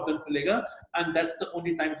और लॉकडाउन खुलेगा, and that's the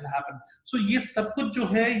only time it will happen. सो ये सब कुछ जो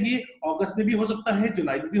है ये अगस्त में भी हो सकता है,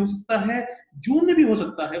 जुलाई में भी हो सकता है, जून में भी हो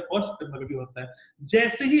सकता है और सितंबर में भी होता है.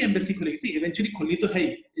 जैसे ही एम्बेसी खुलेगी, सी इवेंचुअली खुली तो है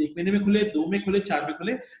ही, 1 महीने में खुले, 2 में खुले, 4 में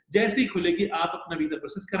खुले, जैसे ही खुलेगी आप अपना वीजा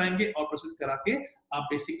प्रोसेस कराएंगे और प्रोसेस करा के आप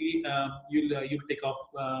basically you'll take off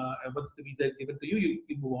once the visa is given to you,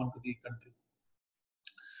 you move on to the country.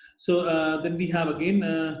 So then we have again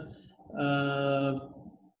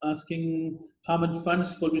asking how much funds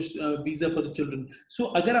for which visa for the children. So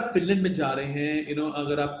अगर आप Finland में जा रहे हैं,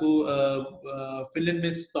 अगर आपको Finland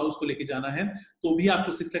में spouse को लेके जाना है तो भी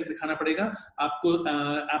आपको 6 लाख दिखाना पड़ेगा. आपको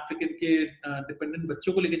एप्लीकेंट के डिपेंडेंट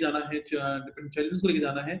बच्चों को लेके जाना है, डिपेंडेंट चिल्ड्रन को लेके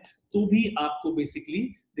जाना है, तो भी आपको बेसिकली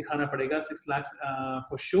दिखाना पड़ेगा 6 लाख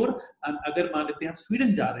फॉर श्योर. एंड अगर मान लेते हैं आप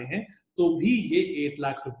स्वीडन जा रहे हैं तो भी ये 8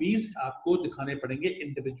 लाख रुपीस आपको दिखाने पड़ेंगे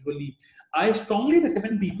individually. I strongly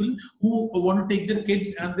recommend people who want to take their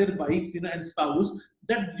kids and their wife, and spouse,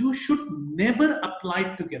 that you should never apply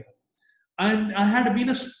together. And I had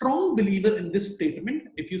been a strong believer in this statement.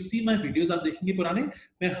 If you see my videos, आप देखेंगे पुराने,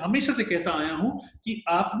 मैं हमेशा से कहता आया हूँ कि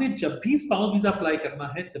आपने जब भी स्पाउस वीजा अप्लाई करना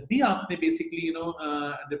है, जब भी आपने बेसिकली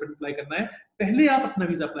डिपेंडेंट अप्लाई करना है, पहले आप अपना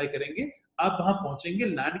वीजा अप्लाई करेंगे, आप वहां पहुंचेंगे,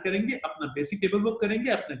 लैंड करेंगे, अपना बेसिक पेपर वर्क करेंगे,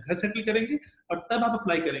 अपना घर सेटल करेंगे और तब आप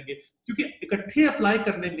अप्लाई करेंगे. क्योंकि इकट्ठे अप्लाई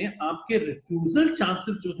करने में आपके रिफ्यूजल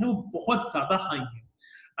चांसेस जो हैं वो बहुत ज्यादा हाई हैं.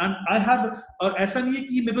 एंड आई हैव, और ऐसा नहीं है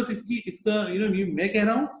कि मैं बस इसका मैं कह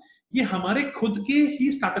रहा हूँ, ये हमारे खुद के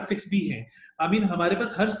ही स्टैटिस्टिक्स भी हैं. आई मीन हमारे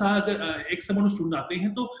पास हर साल अगर एक समान स्टूडेंट आते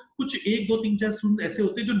हैं तो कुछ 1, 2, 3, 4 स्टूडेंट ऐसे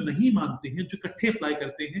होते हैं जो नहीं मानते हैं, जो इकट्ठे अप्लाई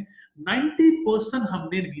करते हैं. 90%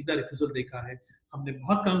 हमने वीजा रिफ्यूजल देखा है. हमने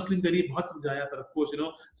बहुत काउंसलिंग करी, बहुत समझाया, पर of course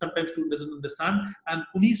sometimes student doesn't understand, and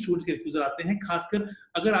उन्हीं स्टूडेंट्स के रिफ्यूजल आते हैं. खासकर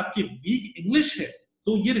अगर आपकी वीक इंग्लिश है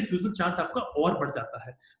तो ये रिफ्यूजल चांस आपका और बढ़ जाता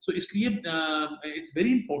है. सो इसलिए इट्स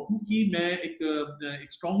वेरी इंपॉर्टेंट कि मैं एक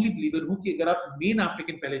स्ट्रांगली बिलीवर हूँ कि अगर आप मेन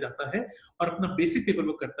एप्लीकेंट पहले जाता है और अपना बेसिक पेपर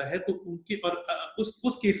वर्क करता है तो उनके और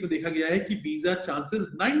उस केस में देखा गया है कि वीजा चांसेस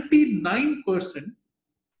 99%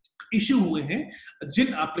 इश्यू हुए हैं जिन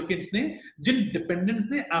एप्लीकेंट्स ने, जिन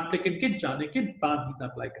डिपेंडेंट्स ने एप्लीकेंट के जाने के बाद वीजा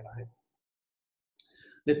अप्लाई करा है.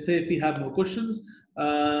 Let's say if we have more questions.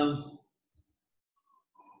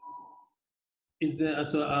 Is there,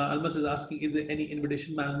 so Almas is asking, is there any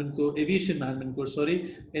aviation management course,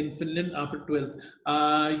 in Finland after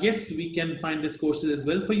 12th? Yes, we can find this courses as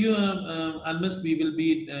well for you, Almas. We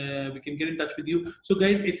can get in touch with you. So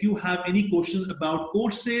guys, if you have any questions about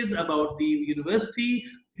courses, about the university,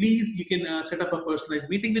 please, you can set up a personalized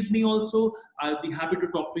meeting with me also. I'll be happy to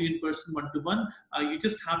talk to you in person, one-to-one. You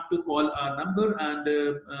just have to call our number and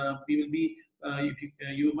we will be if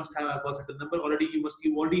you must have a call center number already. You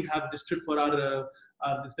already have registered for our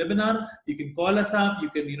this webinar. You can call us up, you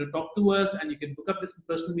can talk to us, and you can book up this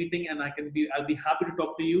personal meeting, and I'll be happy to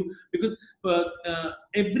talk to you, because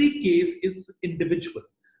every case is individual.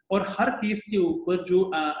 और हर case के ऊपर जो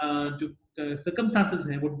circumstances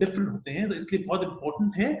हैं वो different होते हैं, तो इसलिए बहुत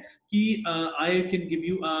इंपॉर्टेंट है कि I can give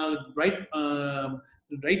you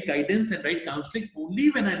right guidance and right counseling only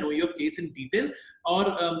when I know your case in detail. Or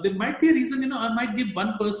there might be a reason, I might give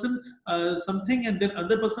one person something and then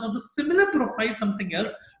other person of the similar profile something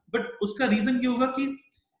else, but uska reason ye hoga ki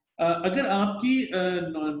अगर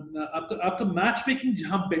आपका match making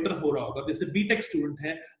जहां better हो रहा होगा, जैसे BTech student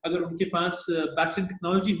है, अगर उनके पास बैचलर इन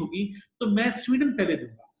टेक्नोलॉजी होगी तो मैं स्वीडन पहले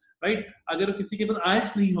दूंगा, राइट? अगर किसी के पास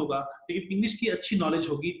आईएलटीएस नहीं होगा लेकिन इंग्लिश की अच्छी नॉलेज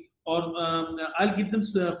होगी, और I will give them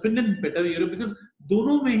Finland better Europe, because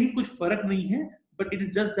दोनों में ही कुछ फर्क नहीं है, but it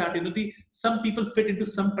is just that some people fit into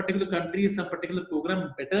some particular country, some particular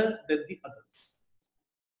program better than the others.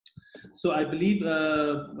 So I believe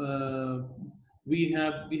we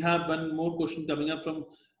have one more question coming up from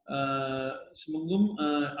Shmungum.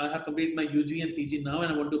 I have completed my UG and PG now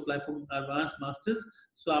and I want to apply for advanced masters.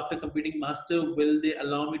 So after completing master, will they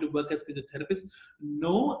allow me to work as physiotherapist?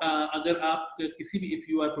 No. अगर आप किसी भी, if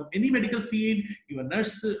you are from any medical field, you are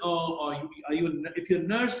nurse, or if you're a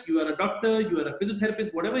nurse, you are a doctor, you are a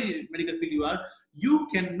physiotherapist, whatever medical field you are, you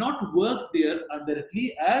cannot work there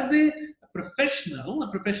directly as a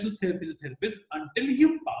professional physiotherapist until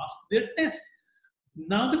you pass their test.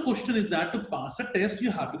 Now the question is that to pass a test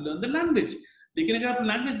you have to learn the language. लेकिन अगर आप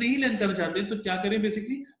language नहीं learn करना चाहते हैं तो क्या करें?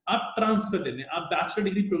 बेसिकली आप ट्रांसफर ले लें, आप बैचलर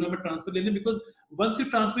डिग्री प्रोग्राम में ट्रांसफर ले लें, because once you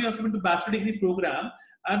transfer yourself into bachelor degree programme,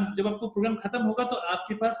 and जब आपको प्रोग्राम खत्म होगा तो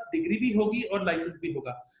आपके पास डिग्री भी होगी और लाइसेंस भी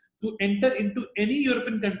होगा. To enter into any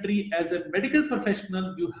European country as a medical professional,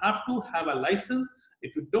 you have to have a license.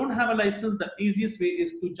 If you don't have a license, the easiest way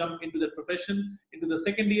is to jump into the profession, into the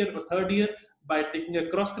second year or third year by taking a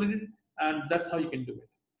cross credit, and that's how you can do it.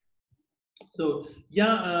 So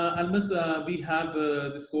yeah, almost we have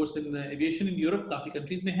this course in aviation in Europe. काफी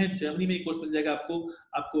countries में है. Germany में एक course मिल जाएगा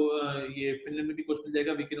आपको ये Finland में भी course मिल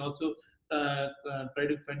जाएगा. We can also try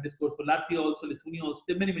to find this course for Latvia also, Lithuania also.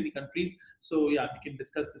 There are many countries. So yeah, we can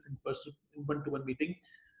discuss this in person, in one-to-one meeting.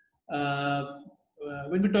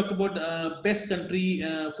 When we talk about best country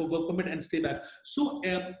for work permit and stay back, so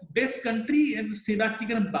best country and stay back की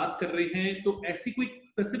अगर हम बात कर रहे हैं तो ऐसी कोई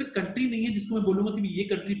specific country नहीं है जिसको मैं बोलूँगा कि ये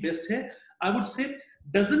country best है. I would say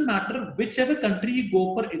doesn't matter whichever country you go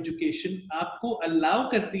for education, आपको allow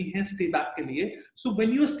करती हैं stay back के लिए. So when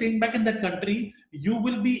you are staying back in that country, you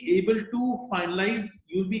will be able to finalize,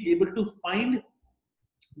 you will be able to find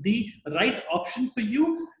the right option for you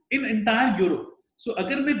in entire Europe. So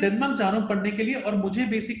अगर मैं Denmark जा रहा हूँ पढ़ने के लिए और मुझे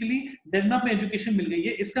बेसिकली डेनमार्क में एजुकेशन मिल गई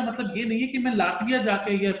है, इसका मतलब ये नहीं है कि मैं लाटविया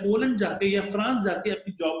जाके या पोलैंड जाके या फ्रांस जाके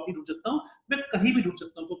अपनी जॉब नहीं ढूंढ सकता हूँ. मैं कहीं भी ढूंढ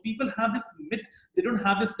सकता हूँ. तो people have this myth, they don't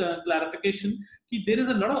have this clarification कि there is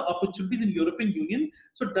a lot of opportunities in European Union.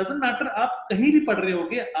 So it doesn't matter आप कहीं भी पढ़ रहे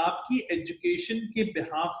होगे, आपकी एजुकेशन के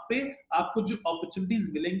बिहाफ पे आपको जो अपॉर्चुनिटीज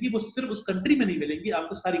मिलेंगी वो सिर्फ उस कंट्री में नहीं मिलेंगी,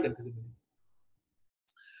 आपको सारी कंट्री में मिलेंगी.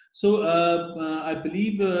 So I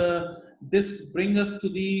believe this brings us to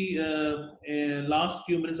the last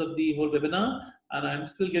few minutes of the whole webinar, and I'm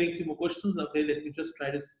still getting a few more questions. Okay, let me just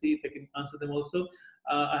try to see if I can answer them also.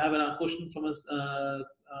 I have a question from a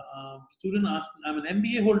student asking, I'm an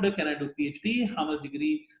MBA holder, can I do PhD? How much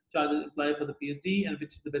degree charges apply for the PhD, and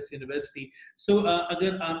which is the best university? So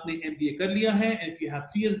अगर आपने MBA कर लिया है, and if you have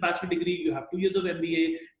 3 years bachelor degree, you have 2 years of MBA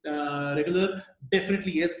regular,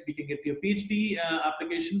 definitely yes, we can get your PhD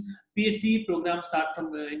application. PhD program start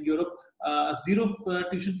from in Europe. Zero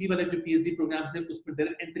tuition fee वाले जो PhD programs हैं उसमें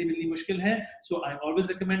direct entry मिलनी मुश्किल है. So I always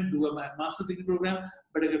recommend do a master's degree program.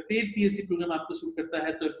 But अगर paid PhD program आपको शुरू करता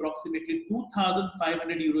है तो approximately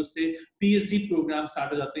 2,500 euros से PhD program start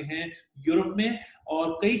हो जाते हैं यूरोप में, और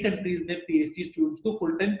कई countries में PhD students को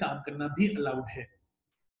full time काम करना भी allowed है.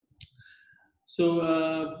 So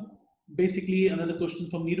basically another question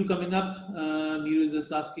from Niru coming up. Niru is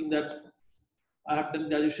just asking that I have done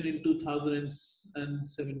graduation in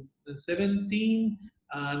 2017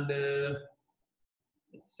 and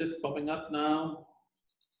it's just popping up now.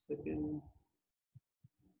 Just a second.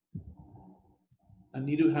 And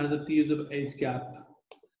Niru has a 2 years of age gap.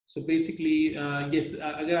 So basically, yes,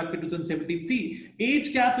 अगर आपके 2017, see,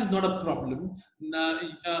 age gap is not a problem.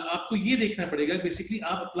 आपको ये देखना पड़ेगा basically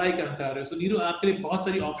आप apply कहाँ कर रहे हो. So नीरू आपके लिए बहुत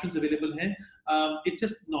सारी ऑप्शंस अवेलेबल हैं. It's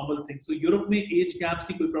just normal thing. So Europe में एज गैप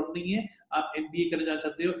की कोई प्रॉब्लम नहीं है. आप MBA करना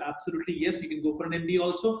चाहते हो, absolutely yes, you can go for an MBA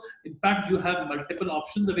also. In fact, you have multiple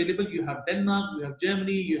options available. You have Denmark, you have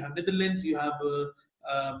Germany, you have Netherlands, you have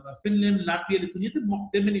Finland, Latvia, Lithuania.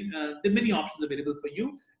 There are many options available for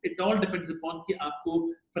you. It all depends upon कि आपको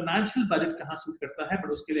financial budget कहाँ suit करता है. But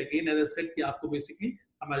उसके लिए again as I said कि आपको basically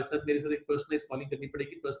हमारे साथ मेरे साथ एक personalized calling करनी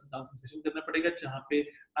पड़ेगी, personal counseling session करना पड़ेगा जहाँ पे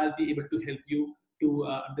I'll be able to help you to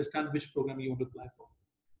understand which program you want to apply for.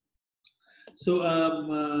 So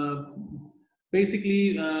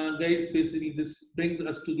basically, guys, basically this brings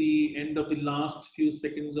us to the end of the last few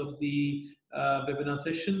seconds of the webinar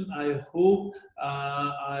session. I hope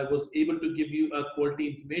I was able to give you a quality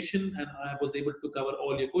information and I was able to cover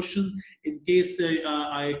all your questions. In case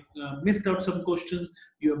I missed out some questions,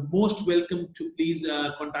 you are most welcome to please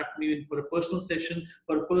contact me for a personal session,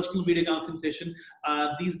 for a personal video counseling session.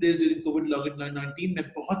 These days during COVID-19 मैं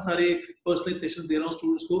बहुत सारे personal sessions दे रहा हूँ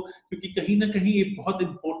students को, क्योंकि कहीं ना कहीं ये बहुत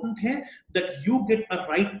important है that you get a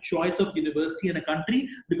right choice of university and a country,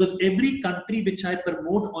 because every country which I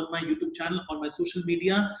promote on my YouTube channel, on my social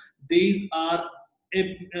media, these are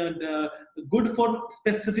good for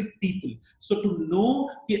specific people. So to know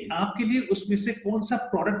कि आपके लिए उसमें से कौन सा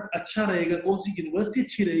product अच्छा रहेगा, कौन सी university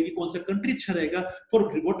अच्छी रहेगी, कौन सा country अच्छा रहेगा, for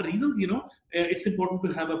what reasons, you know, it's important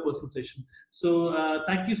to have a personal session. So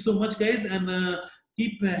thank you so much, guys, and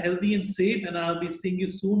keep healthy and safe, and I'll be seeing you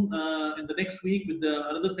soon in the next week with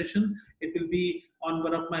another session. It will be on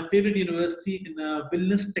one of my favorite university in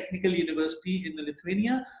Vilnius Technical University in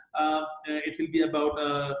Lithuania. It will be about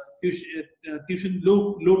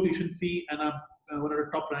low tuition fee, and one of the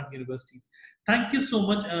top ranked universities. Thank you so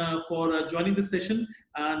much for joining this session,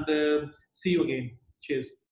 and see you again. Cheers.